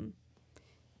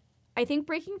I think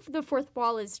breaking the fourth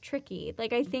wall is tricky.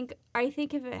 Like, I think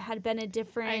if it had been a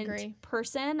different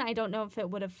person, I don't know if it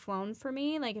would have flown for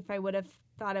me. Like, if I would have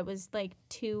thought it was, like,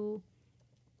 too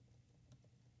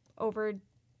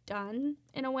overdone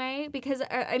in a way. Because,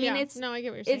 I mean, I get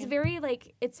what you're saying.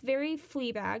 It's very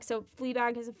Fleabag. So,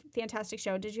 Fleabag is a fantastic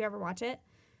show. Did you ever watch it?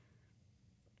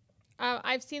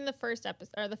 I've seen the first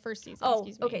episode, or the first season. Oh,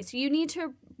 okay. So, you need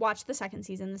to watch the second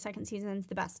season. The second season is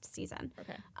the best season.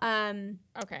 Okay.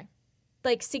 Okay.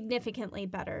 Like significantly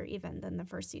better even than the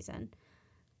first season.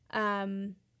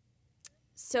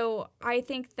 So I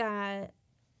think that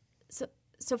so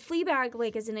Fleabag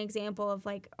like is an example of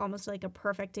like almost like a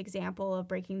perfect example of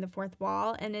breaking the fourth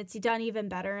wall, and it's done even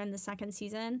better in the second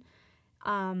season.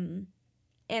 And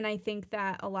I think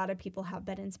that a lot of people have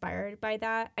been inspired by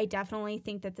that. I definitely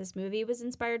think that this movie was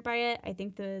inspired by it. I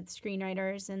think the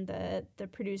screenwriters and the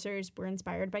producers were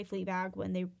inspired by Fleabag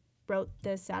when they wrote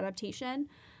this adaptation.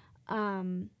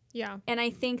 Yeah. And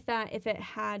I think that if it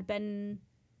had been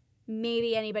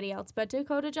maybe anybody else but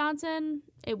Dakota Johnson,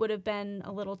 it would have been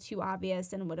a little too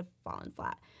obvious and would have fallen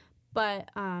flat. But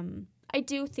I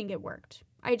do think it worked.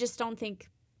 I just don't think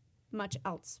much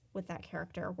else with that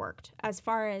character worked as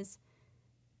far as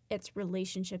its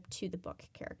relationship to the book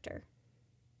character.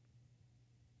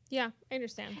 Yeah, I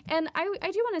understand. And I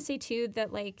do want to say, too,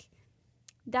 that, like,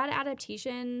 that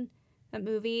adaptation... That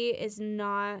movie is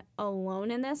not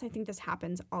alone in this. I think this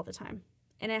happens all the time.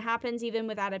 And it happens even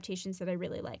with adaptations that I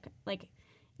really like. Like,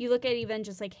 you look at even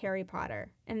just, like, Harry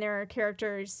Potter, and there are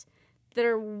characters that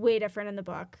are way different in the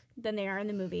book than they are in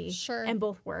the movie. Sure. And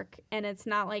both work. And it's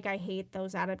not like I hate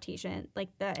those adaptations. Like,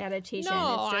 the adaptation.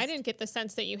 No, I didn't get the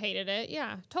sense that you hated it.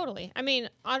 Yeah, totally. I mean,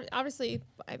 obviously,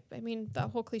 I mean, the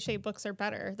whole cliche books are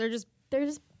better. They're just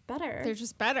better. They're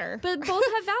just better. But both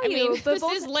have value. I mean, but this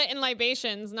is Lit and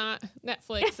Libations, not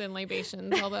Netflix and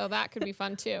Libations, although that could be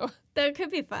fun too. That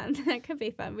could be fun.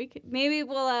 Maybe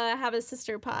we'll have a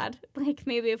sister pod. Like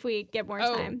maybe if we get more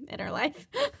time in our life.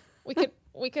 we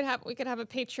could have a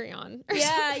Patreon.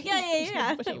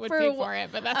 Yeah. Nobody would pay for it,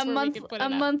 but that's where we could put it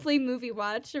up. Monthly movie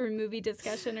watch or movie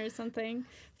discussion or something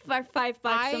for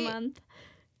 $5 a month.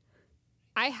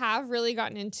 I have really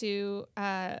gotten into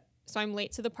so I'm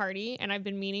late to the party, and I've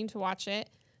been meaning to watch it.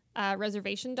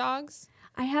 Reservation Dogs.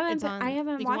 I haven't You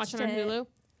can watch watched it on Hulu.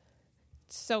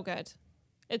 It's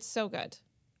so good.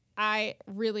 I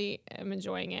really am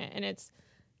enjoying it, and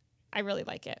I really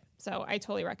like it. So I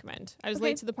totally recommend. I was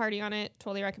late to the party on it.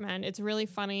 Totally recommend. It's really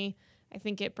funny. I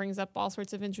think it brings up all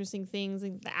sorts of interesting things.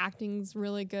 And the acting's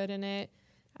really good in it.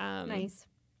 Nice.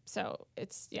 So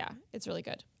it's really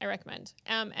good. I recommend.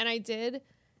 And I did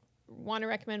want to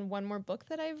recommend one more book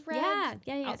that I've read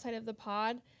outside of the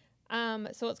pod.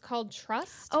 So it's called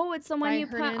Trust. Oh, it's the one you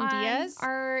Hernan put on Diaz.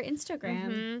 our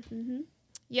Instagram.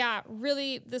 Yeah,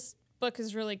 really, this book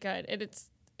is really good. It's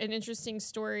an interesting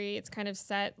story. It's kind of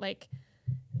set like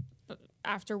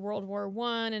after World War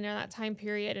I and in that time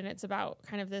period, and it's about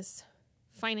kind of this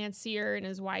financier and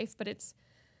his wife, but it's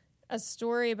a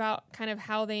story about kind of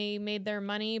how they made their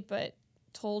money, but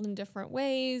told in different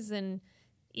ways, and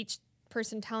each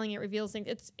person telling it reveals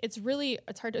things. It's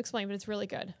hard to explain, but it's really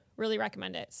good. Really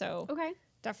recommend it. So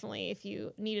definitely, if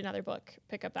you need another book,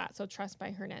 pick up that. So Trust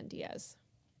by Hernan Diaz.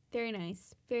 Very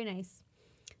nice. Very nice.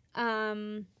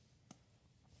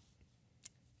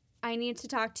 I need to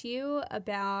talk to you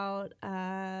about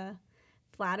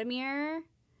Vladimir,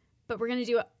 but we're going to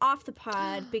do it off the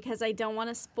pod because I don't want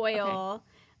to spoil.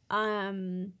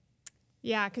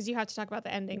 Yeah, because you have to talk about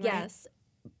the ending, yes.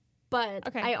 Right? But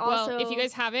okay. I also... Well, if you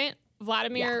guys haven't,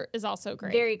 Vladimir is also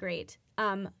great. Very great.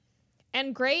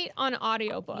 And great on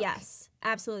audiobook. Yes,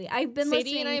 absolutely. I've been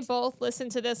Sadie and I both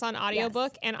listened to this on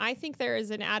audiobook, and I think there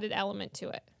is an added element to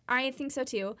it. I think so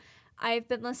too. I've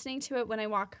been listening to it when I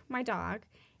walk my dog,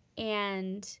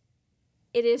 and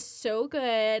it is so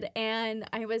good. And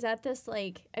I was at this,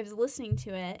 I was listening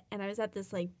to it, and I was at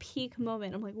this, peak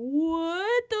moment. I'm like,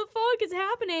 what the fuck is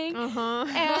happening? Uh-huh.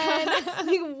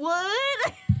 And,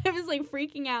 what? I was,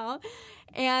 freaking out.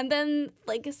 And then,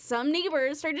 some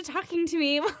neighbors started talking to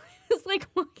me while I was,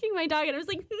 walking my dog. And I was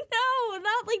like, no,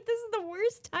 not, this is the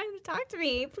worst time to talk to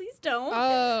me. Please don't.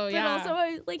 Oh, but yeah. also,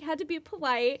 I, had to be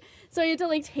polite. So I had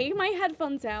to, take my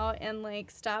headphones out and,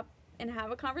 stop and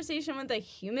have a conversation with a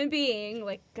human being.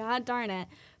 God darn it.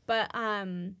 But,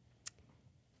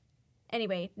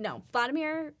 anyway, no.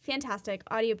 Vladimir, fantastic.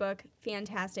 Audiobook,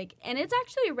 fantastic. And it's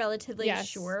actually a relatively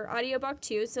short audiobook,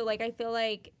 too. So, I feel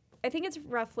I think it's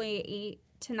roughly 8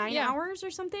 to 9 hours or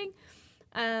something.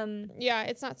 Yeah,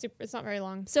 it's not very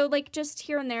long. So just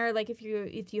here and there, if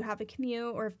you have a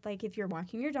commute or if you're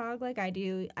walking your dog like I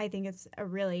do, I think it's a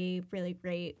really, really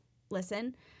great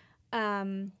listen.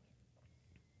 I'm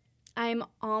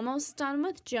almost done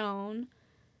with Joan.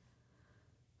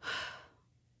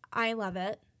 I love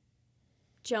it.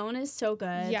 Joan is so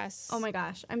good. Yes. Oh my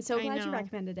gosh. I'm so glad you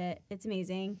recommended it. It's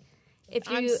amazing. If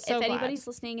anybody's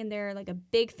listening and they're a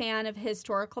big fan of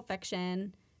historical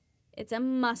fiction, it's a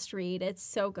must read. It's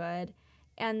so good.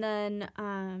 And then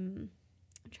I'm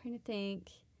trying to think.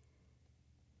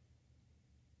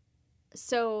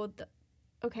 So,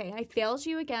 I failed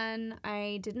you again.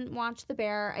 I didn't watch The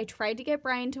Bear. I tried to get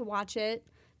Brian to watch it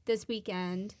this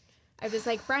weekend. I was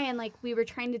like, Brian, we were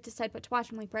trying to decide what to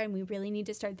watch. I'm like, Brian, we really need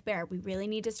to start The Bear. We really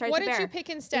need to start The Bear. What did you pick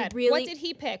instead? What did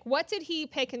he pick? What did he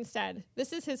pick instead?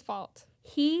 This is his fault.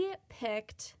 He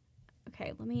picked,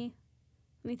 let me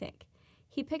think.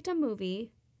 He picked a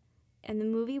movie, and the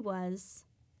movie was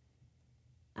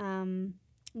one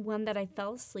that I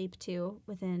fell asleep to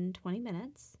within 20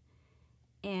 minutes.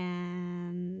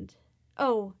 And,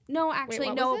 oh, no, actually,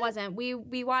 Wait, no, it wasn't. We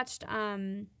watched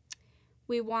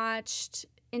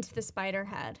Into the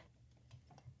Spiderhead,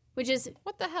 which is...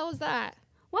 What the hell is that?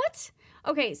 What?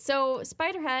 Okay, so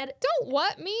Spiderhead... Don't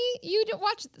what me? You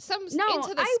watch some Into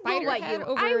the Spiderhead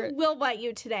over... I will what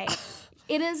you today.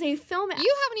 It is a film...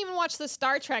 You haven't even watched the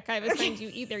Star Trek I've assigned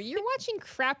you either. You're watching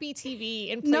crappy TV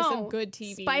in place of good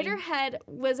TV. Spiderhead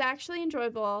was actually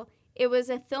enjoyable. It was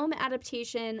a film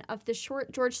adaptation of the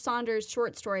George Saunders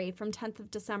short story from 10th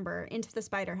of December, Into the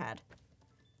Spiderhead.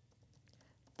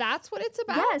 That's what it's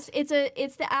about? Yes,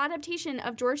 it's the adaptation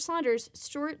of George Saunders'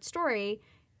 short story,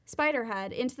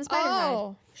 Spiderhead, Into the Spiderhead.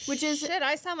 Oh, which is... Shit,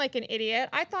 I sound like an idiot.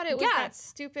 I thought it was that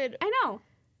stupid... I know.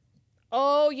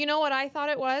 Oh, you know what I thought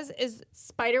it was? Is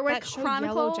Spiderwick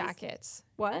Chronicles. Yellow Jackets.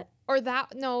 What? Or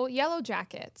that... No, Yellow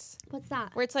Jackets. What's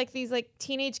that? Where it's these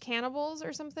teenage cannibals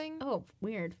or something. Oh,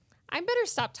 weird. I better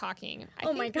stop talking. I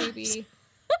think my gosh.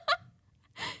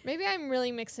 Maybe I'm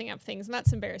really mixing up things, and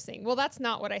that's embarrassing. Well, that's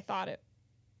not what I thought it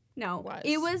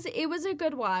was. It was a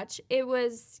good watch. It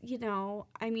was,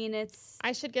 it's...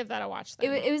 I should give that a watch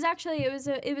then. It was actually,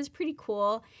 it was pretty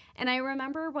cool. And I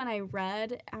remember when I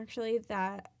read, actually,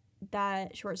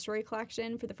 that short story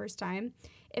collection for the first time.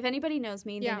 If anybody knows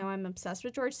me, they know I'm obsessed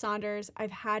with George Saunders.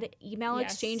 I've had email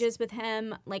exchanges with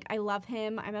him. I love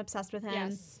him. I'm obsessed with him.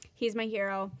 Yes. He's my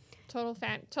hero. Total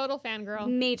fangirl.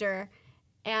 Major.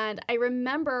 And I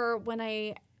remember when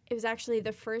I it was actually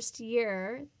the first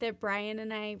year that Brian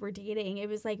and I were dating. It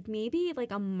was like maybe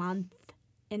like a month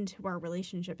into our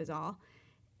relationship is all.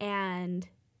 And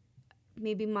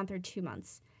maybe a month or 2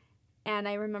 months. And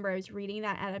I remember I was reading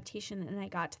that adaptation and I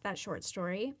got to that short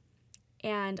story.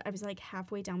 And I was like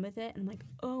halfway done with it. And I'm like,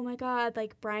 oh my God,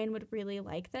 like Brian would really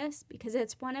like this because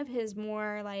it's one of his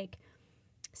more like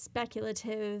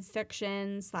speculative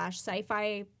fiction /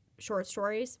 sci-fi short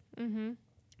stories. Mm-hmm.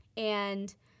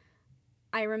 And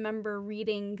I remember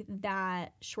reading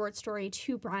that short story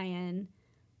to Brian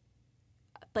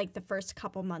like the first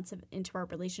couple months into our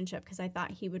relationship because I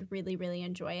thought he would really, really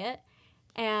enjoy it.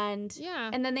 And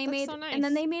then they made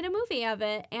a movie of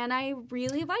it, and I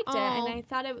really liked it, and I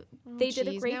thought they did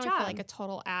a great job. I feel like a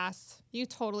total ass. You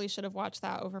totally should have watched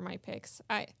that over my picks.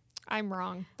 I'm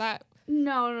wrong. That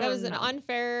was an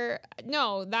unfair.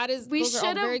 No, that is. Those are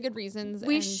all very good reasons.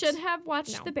 We should have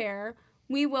watched The Bear.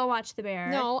 We will watch The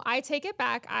Bear. No, I take it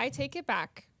back.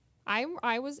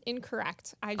 I was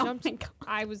incorrect. I jumped. Oh my God.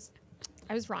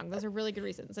 I was wrong. Those are really good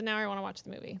reasons. And now I want to watch the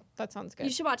movie. That sounds good.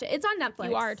 You should watch it. It's on Netflix.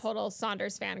 You are a total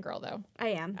Saunders fangirl, though. I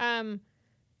am.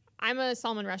 I'm a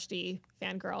Salman Rushdie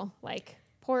fangirl. Like,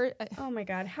 poor. Oh my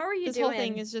God. How are you doing? This whole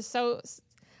thing is just so.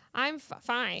 I'm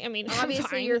fine. I mean,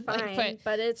 obviously you're fine,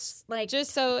 but it's like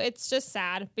it's just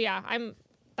sad. But yeah,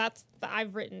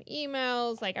 I've written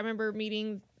emails. Like I remember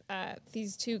meeting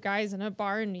these two guys in a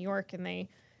bar in New York, and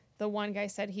the one guy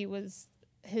said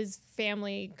his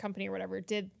family company or whatever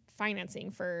did financing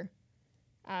for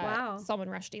Salman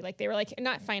Rushdie. Like they were like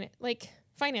not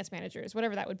finance managers,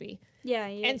 whatever that would be. Yeah.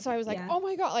 And so I was like, oh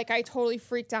my God, like I totally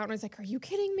freaked out and I was like, are you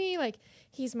kidding me? Like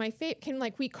he's my favorite. Can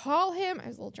like we call him? I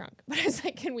was a little drunk, but I was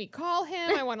like, can we call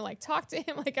him? I want to like talk to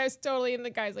him. Like I was totally, and the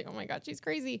guy's like, oh my God, she's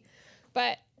crazy.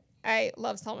 But I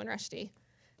love Salman Rushdie.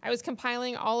 I was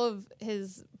compiling all of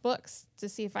his books to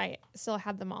see if I still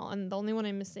had them all. And the only one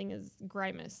I'm missing is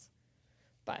Grimus.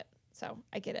 But so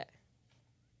I get it.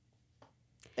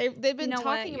 They've been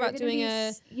talking about doing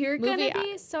a You're going to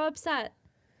be so upset.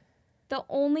 The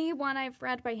only one I've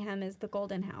read by him is The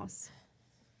Golden House.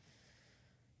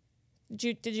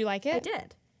 Did you like it? I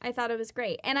did. I thought it was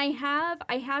great. And I have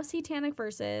Satanic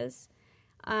Verses.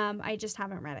 I just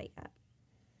haven't read it yet.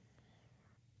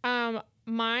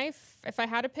 If I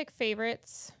had to pick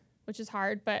favorites, which is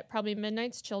hard, but probably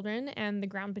Midnight's Children and The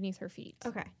Ground Beneath Her Feet.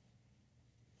 Okay.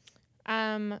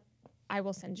 I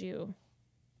will send you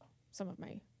some of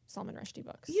my Salman Rushdie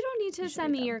books. You don't need to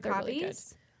send me your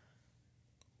copies.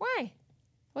 Really Why?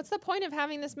 What's the point of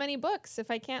having this many books if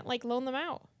I can't like loan them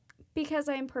out? Because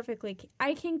I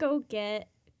can go get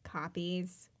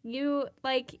copies. You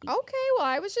like. Okay, well,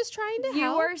 I was just trying to help.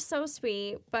 You are so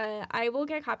sweet, but I will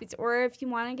get copies. Or if you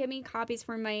want to get me copies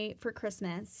for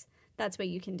Christmas, that's what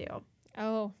you can do.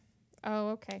 Oh,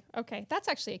 okay. That's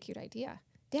actually a cute idea.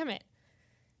 Damn it.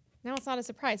 Now it's not a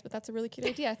surprise, but that's a really cute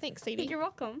idea. Thanks, Sadie. You're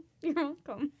welcome.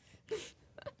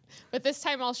 But this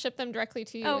time I'll ship them directly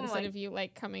to you instead of you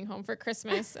like coming home for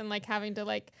Christmas and like having to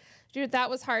like, dude, that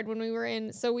was hard when we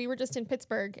were just in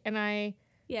Pittsburgh and I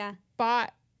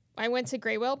went to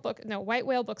White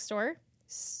Whale bookstore,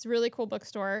 really cool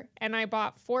bookstore. And I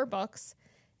bought 4 books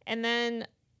and then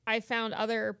I found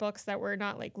other books that were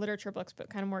not like literature books, but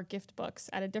kind of more gift books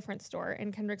at a different store.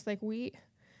 And Kendrick's like,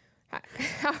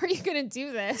 how are you going to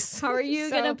do this? How are you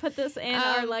going to put this in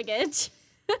our luggage?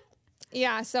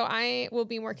 Yeah, so I will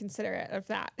be more considerate of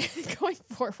that going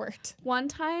forward. One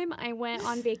time I went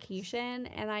on vacation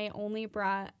and I only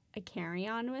brought a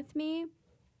carry-on with me.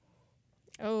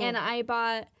 Oh. And I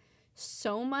bought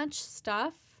so much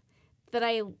stuff that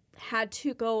I had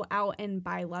to go out and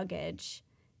buy luggage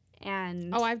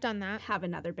and I've done that. Have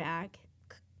another bag.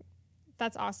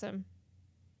 That's awesome.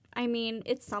 I mean,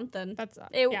 it's something.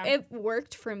 It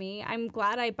worked for me. I'm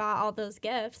glad I bought all those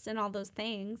gifts and all those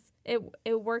things.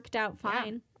 It worked out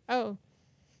fine. Yeah. Oh,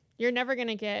 I'm never going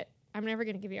to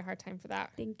give you a hard time for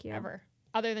that. Thank you. Ever.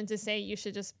 Other than to say you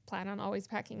should just plan on always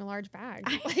packing a large bag.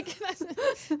 Like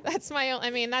that's my own, I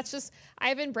mean, that's just,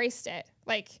 I've embraced it.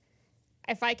 Like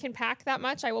if I can pack that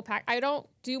much, I will pack. I don't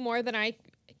do more than I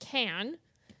can.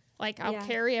 Like I'll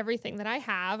carry everything that I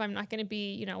have. I'm not going to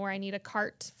be, where I need a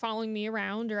cart following me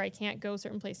around or I can't go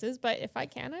certain places. But if I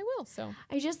can, I will. So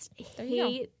I just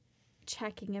hate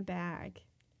checking a bag.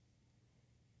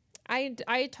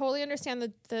 I totally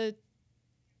understand the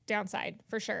downside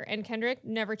for sure. And Kendrick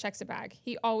never checks a bag.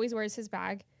 He always wears his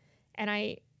bag. And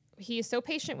he is so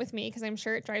patient with me because I'm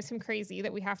sure it drives him crazy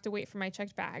that we have to wait for my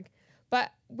checked bag. But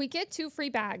we get 2 free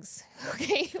bags,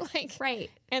 okay?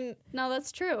 Right. And no,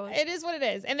 that's true. It is what it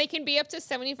is. And they can be up to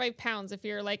 75 pounds if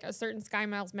you're like a certain Sky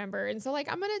Miles member. And so I'm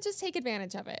going to just take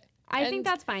advantage of it. I think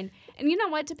that's fine. And you know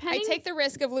what? I take the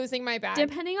risk of losing my bag.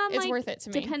 Depending on it's worth it to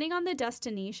me. Depending on the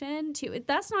destination, too.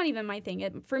 That's not even my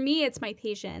thing. For me, it's my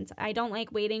patience. I don't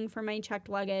like waiting for my checked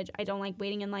luggage. I don't like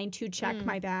waiting in line to check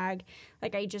my bag.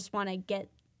 Like, I just want to get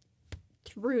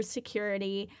through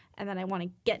security, and then I want to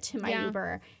get to my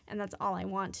Uber, and that's all I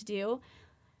want to do.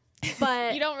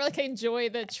 But you don't really enjoy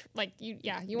the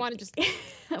you want to just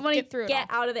get through it all.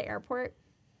 Out of the airport.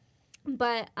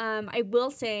 But I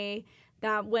will say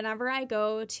that whenever I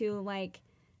go to like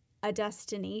a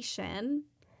destination,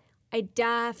 I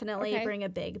definitely bring a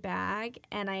big bag,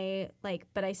 and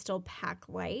but I still pack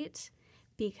light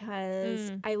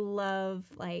because I love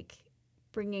like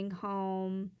bringing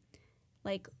home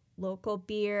like local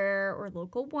beer or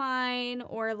local wine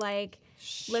or like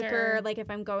liquor. Like if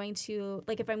I'm going to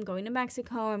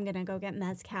Mexico, I'm gonna go get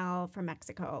mezcal from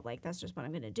Mexico. Like that's just what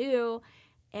I'm gonna do,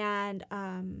 and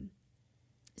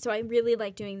so I really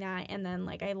like doing that. And then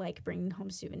like I like bringing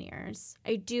home souvenirs.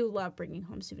 I do love bringing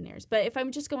home souvenirs. But if I'm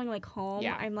just going like home,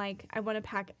 I'm like I want to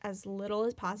pack as little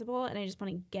as possible, and I just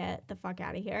want to get the fuck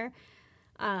out of here.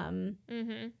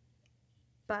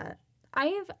 But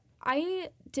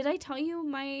did I tell you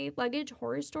my luggage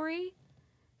horror story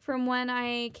from when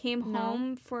I came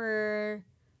home for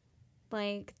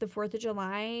like the 4th of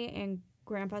July and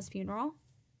Grandpa's funeral?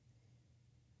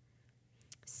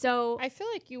 So I feel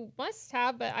like you must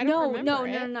have, but I don't remember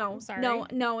it. No. I'm sorry. No,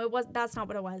 that's not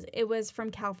what it was. It was from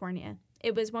California.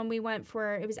 It was when we went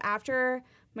it was after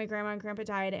my grandma and grandpa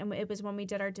died, and it was when we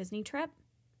did our Disney trip.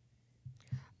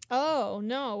 Oh,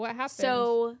 no. What happened?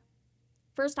 So,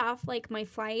 first off, like, my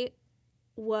flight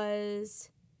was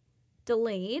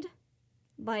delayed,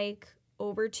 like,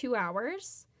 over 2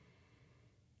 hours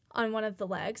on one of the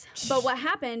legs. But what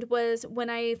happened was when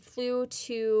I flew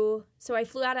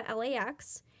out of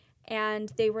LAX, and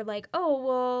they were like, oh,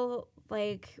 well,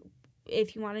 like,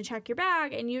 if you want to check your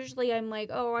bag. And usually I'm like,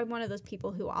 oh, I'm one of those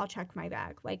people who I'll check my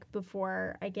bag, like,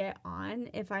 before I get on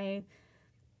if I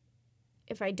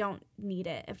don't need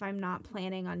it, if I'm not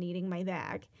planning on needing my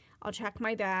bag. I'll check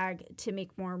my bag to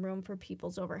make more room for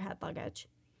people's overhead luggage.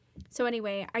 So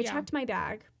anyway, I checked my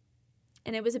bag,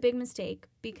 and it was a big mistake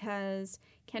because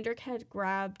Kendrick had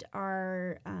grabbed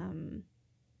our,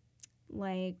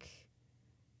 like,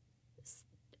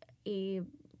 a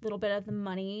little bit of the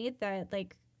money that,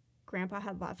 like, Grandpa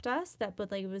had left us that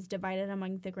was divided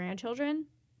among the grandchildren,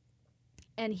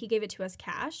 and he gave it to us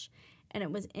cash, and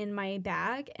it was in my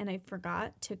bag, and I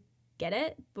forgot to get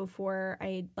it before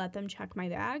I let them check my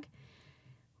bag.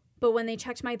 But when they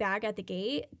checked my bag at the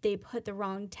gate, they put the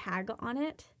wrong tag on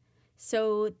it.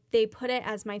 So they put it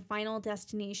as my final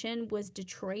destination was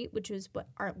Detroit, which was what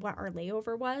our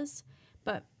layover was.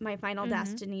 But my final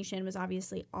destination was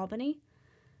obviously Albany.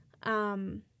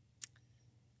 And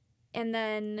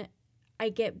then I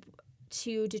get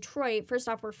to Detroit. First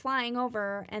off, we're flying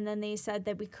over, and then they said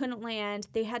that we couldn't land.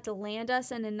 They had to land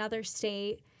us in another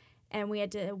state, and we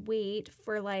had to wait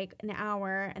for like an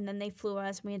hour, and then they flew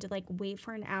us, and we had to like wait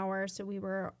for an hour. So we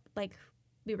were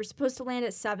supposed to land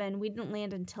at 7. We didn't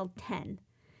land until 10.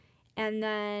 And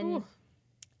then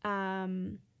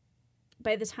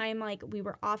by the time like we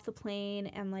were off the plane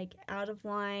and like out of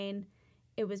line,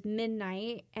 it was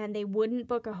midnight, and they wouldn't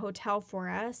book a hotel for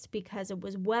us because it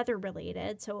was weather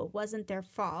related, so it wasn't their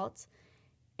fault.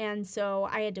 And so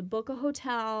I had to book a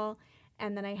hotel,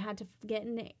 and then I had to get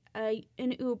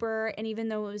an Uber, and even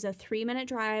though it was a 3-minute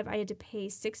drive, I had to pay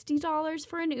 $60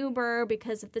 for an Uber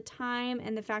because of the time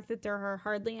and the fact that there are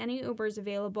hardly any Ubers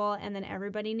available, and then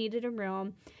everybody needed a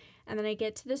room. And then I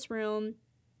get to this room.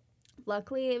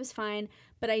 Luckily, it was fine,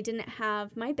 but I didn't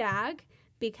have my bag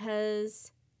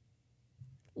because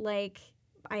like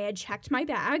I had checked my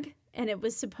bag and it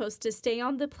was supposed to stay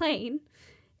on the plane,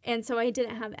 and so I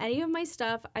didn't have any of my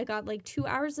stuff. I got like 2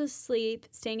 hours of sleep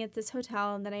staying at this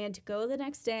hotel, and then I had to go the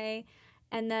next day,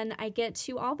 and then I get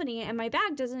to Albany and my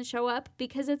bag doesn't show up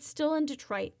because it's still in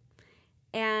Detroit.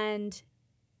 And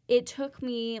it took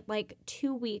me like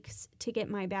 2 weeks to get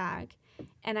my bag,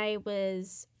 and I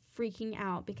was freaking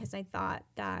out because I thought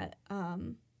that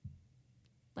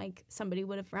like somebody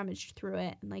would have rummaged through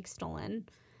it and like stolen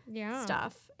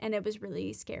stuff, and it was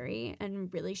really scary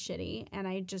and really shitty. And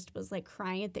I just was like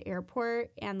crying at the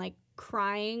airport and like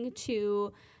crying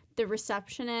to the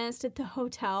receptionist at the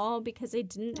hotel because I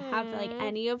didn't have like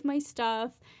any of my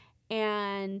stuff.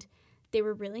 And they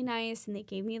were really nice, and they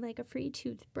gave me like a free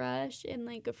toothbrush and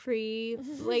like a free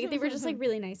like they were just like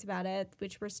really nice about it,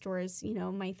 which restores, you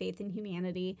know, my faith in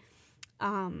humanity.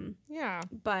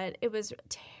 But it was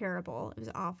terrible. It was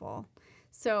awful.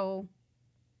 So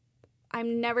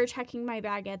I'm never checking my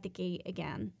bag at the gate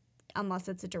again unless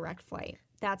it's a direct flight.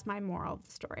 that's my moral of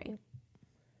the story.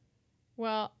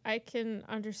 Well, I can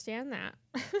understand that.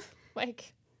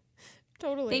 Like,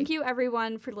 totally. Thank you,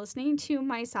 everyone, for listening to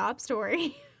my sob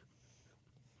story.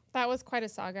 That was quite a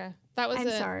saga. I'm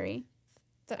sorry.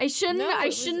 I shouldn't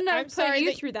have put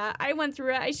you through that. I went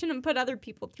through it. I shouldn't have put other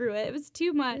people through it. It was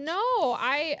too much. No,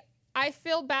 I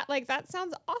feel bad. Like, that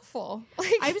sounds awful.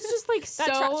 Like, I was just like,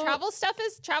 so travel stuff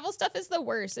is the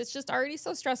worst. It's just already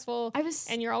so stressful.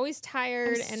 And you're always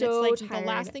tired, and so it's like tired. the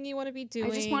last thing you want to be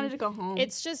doing. I just wanted to go home.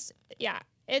 It's just, yeah,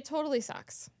 it totally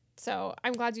sucks. So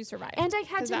I'm glad you survived. And I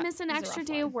had to miss an extra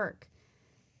day of work.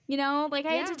 You know, like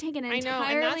I had to take an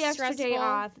entirely extra day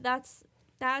off. That's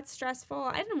stressful.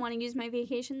 I didn't want to use my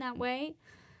vacation that way.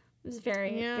 I was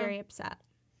very upset.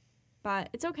 But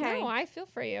it's okay. No, I feel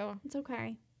for you. It's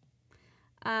okay.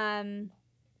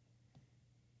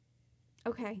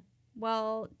 Okay.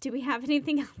 Well, do we have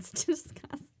anything else to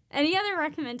discuss? Any other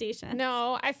recommendations?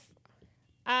 No,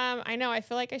 I know. I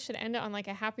feel like I should end it on like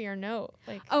a happier note.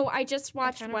 Like, I just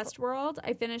watched Westworld.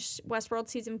 I finished Westworld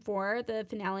season 4. The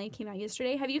finale came out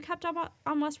yesterday. Have you kept up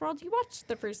on Westworld? You watched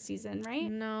the first season,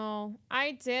 right? No,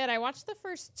 I did. I watched the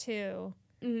first 2,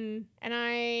 and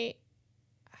I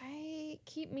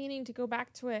keep meaning to go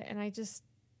back to it, and I just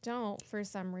don't for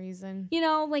some reason. You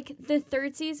know, like the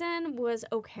third season was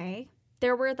okay.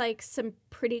 There were like some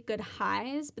pretty good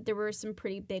highs, but there were some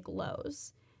pretty big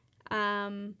lows.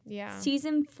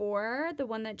 Season 4, the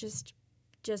one that just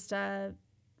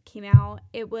came out,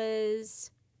 it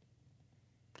was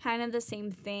kind of the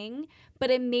same thing, but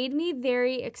it made me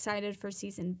very excited for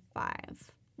season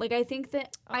 5. Like I think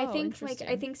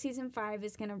season 5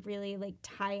 is gonna really like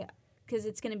tie, because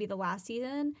it's gonna be the last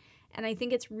season, and I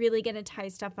think it's really gonna tie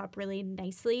stuff up really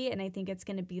nicely, and I think it's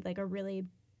gonna be like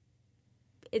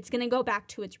it's gonna go back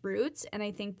to its roots, and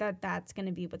I think that that's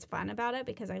gonna be what's fun about it,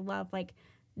 because I love like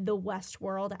the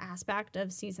Westworld aspect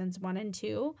of seasons 1 and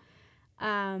 2.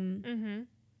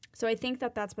 So I think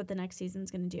that that's what the next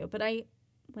season's going to do. But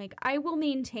I will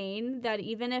maintain that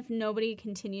even if nobody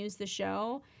continues the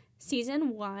show, season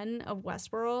 1 of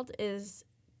Westworld is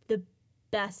the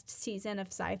best season of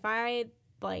sci-fi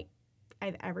like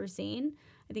I've ever seen.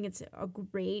 I think it's a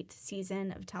great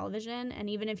season of television. And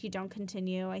even if you don't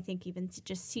continue, I think even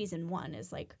just season 1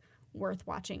 is like worth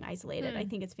watching isolated. I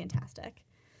think it's fantastic.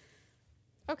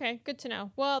 Okay, good to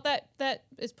know. Well, that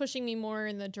is pushing me more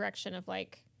in the direction of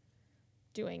like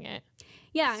doing it.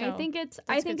 Yeah, so I think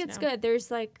it's good.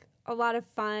 There's like a lot of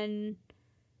fun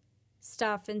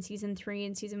stuff in season 3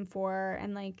 and season 4,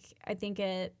 and like I think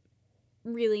it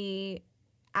really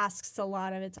asks a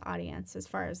lot of its audience as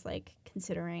far as like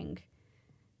considering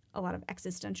a lot of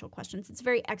existential questions. It's a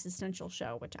very existential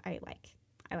show, which I like.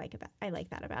 I like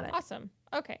that about it. Awesome.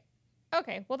 Okay.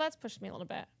 Well, that's pushed me a little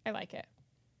bit. I like it.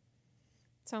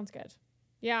 Sounds good.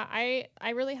 Yeah, I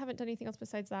really haven't done anything else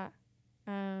besides that.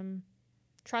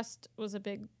 Trust was a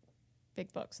big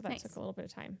book, so that took a little bit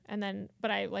of time. And then,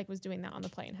 but I like was doing that on the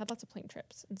plane. Had lots of plane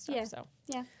trips and stuff. Yeah. So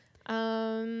yeah.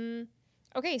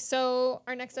 Okay, so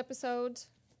our next 2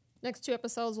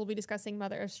 episodes, we'll be discussing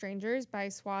Mother of Strangers by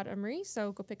Swad Umri.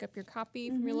 So go pick up your copy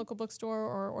from your local bookstore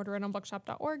or order it on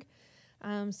bookshop.org,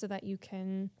 so that you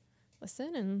can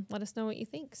listen and let us know what you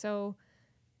think. So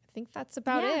I think that's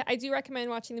about it. I do recommend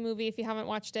watching the movie if you haven't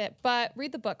watched it, but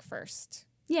read the book first.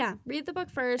 Yeah, read the book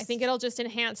first. I think it'll just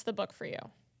enhance the book for you.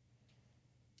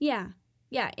 Yeah.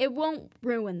 Yeah, it won't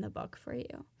ruin the book for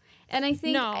you. And I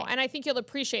think and I think you'll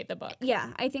appreciate the book.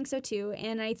 Yeah, I think so too.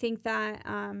 And I think that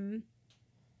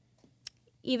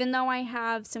even though I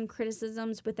have some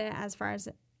criticisms with it as far as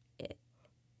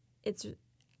it's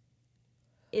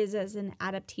as an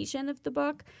adaptation of the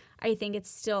book, I think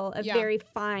it's still a very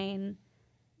fine,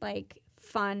 like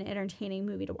fun, entertaining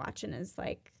movie to watch, and is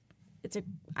like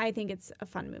I think it's a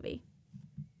fun movie.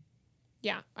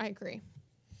 Yeah, I agree.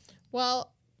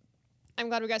 Well, I'm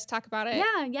glad we got to talk about it.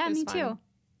 Yeah, me too.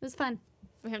 It was fun.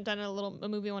 We haven't done a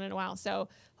movie one in a while, so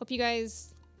hope you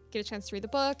guys get a chance to read the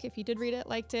book. If you did read it,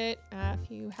 liked it,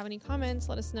 if you have any comments,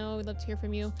 let us know. We'd love to hear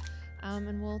from you,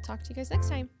 and we'll talk to you guys next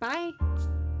time. Bye.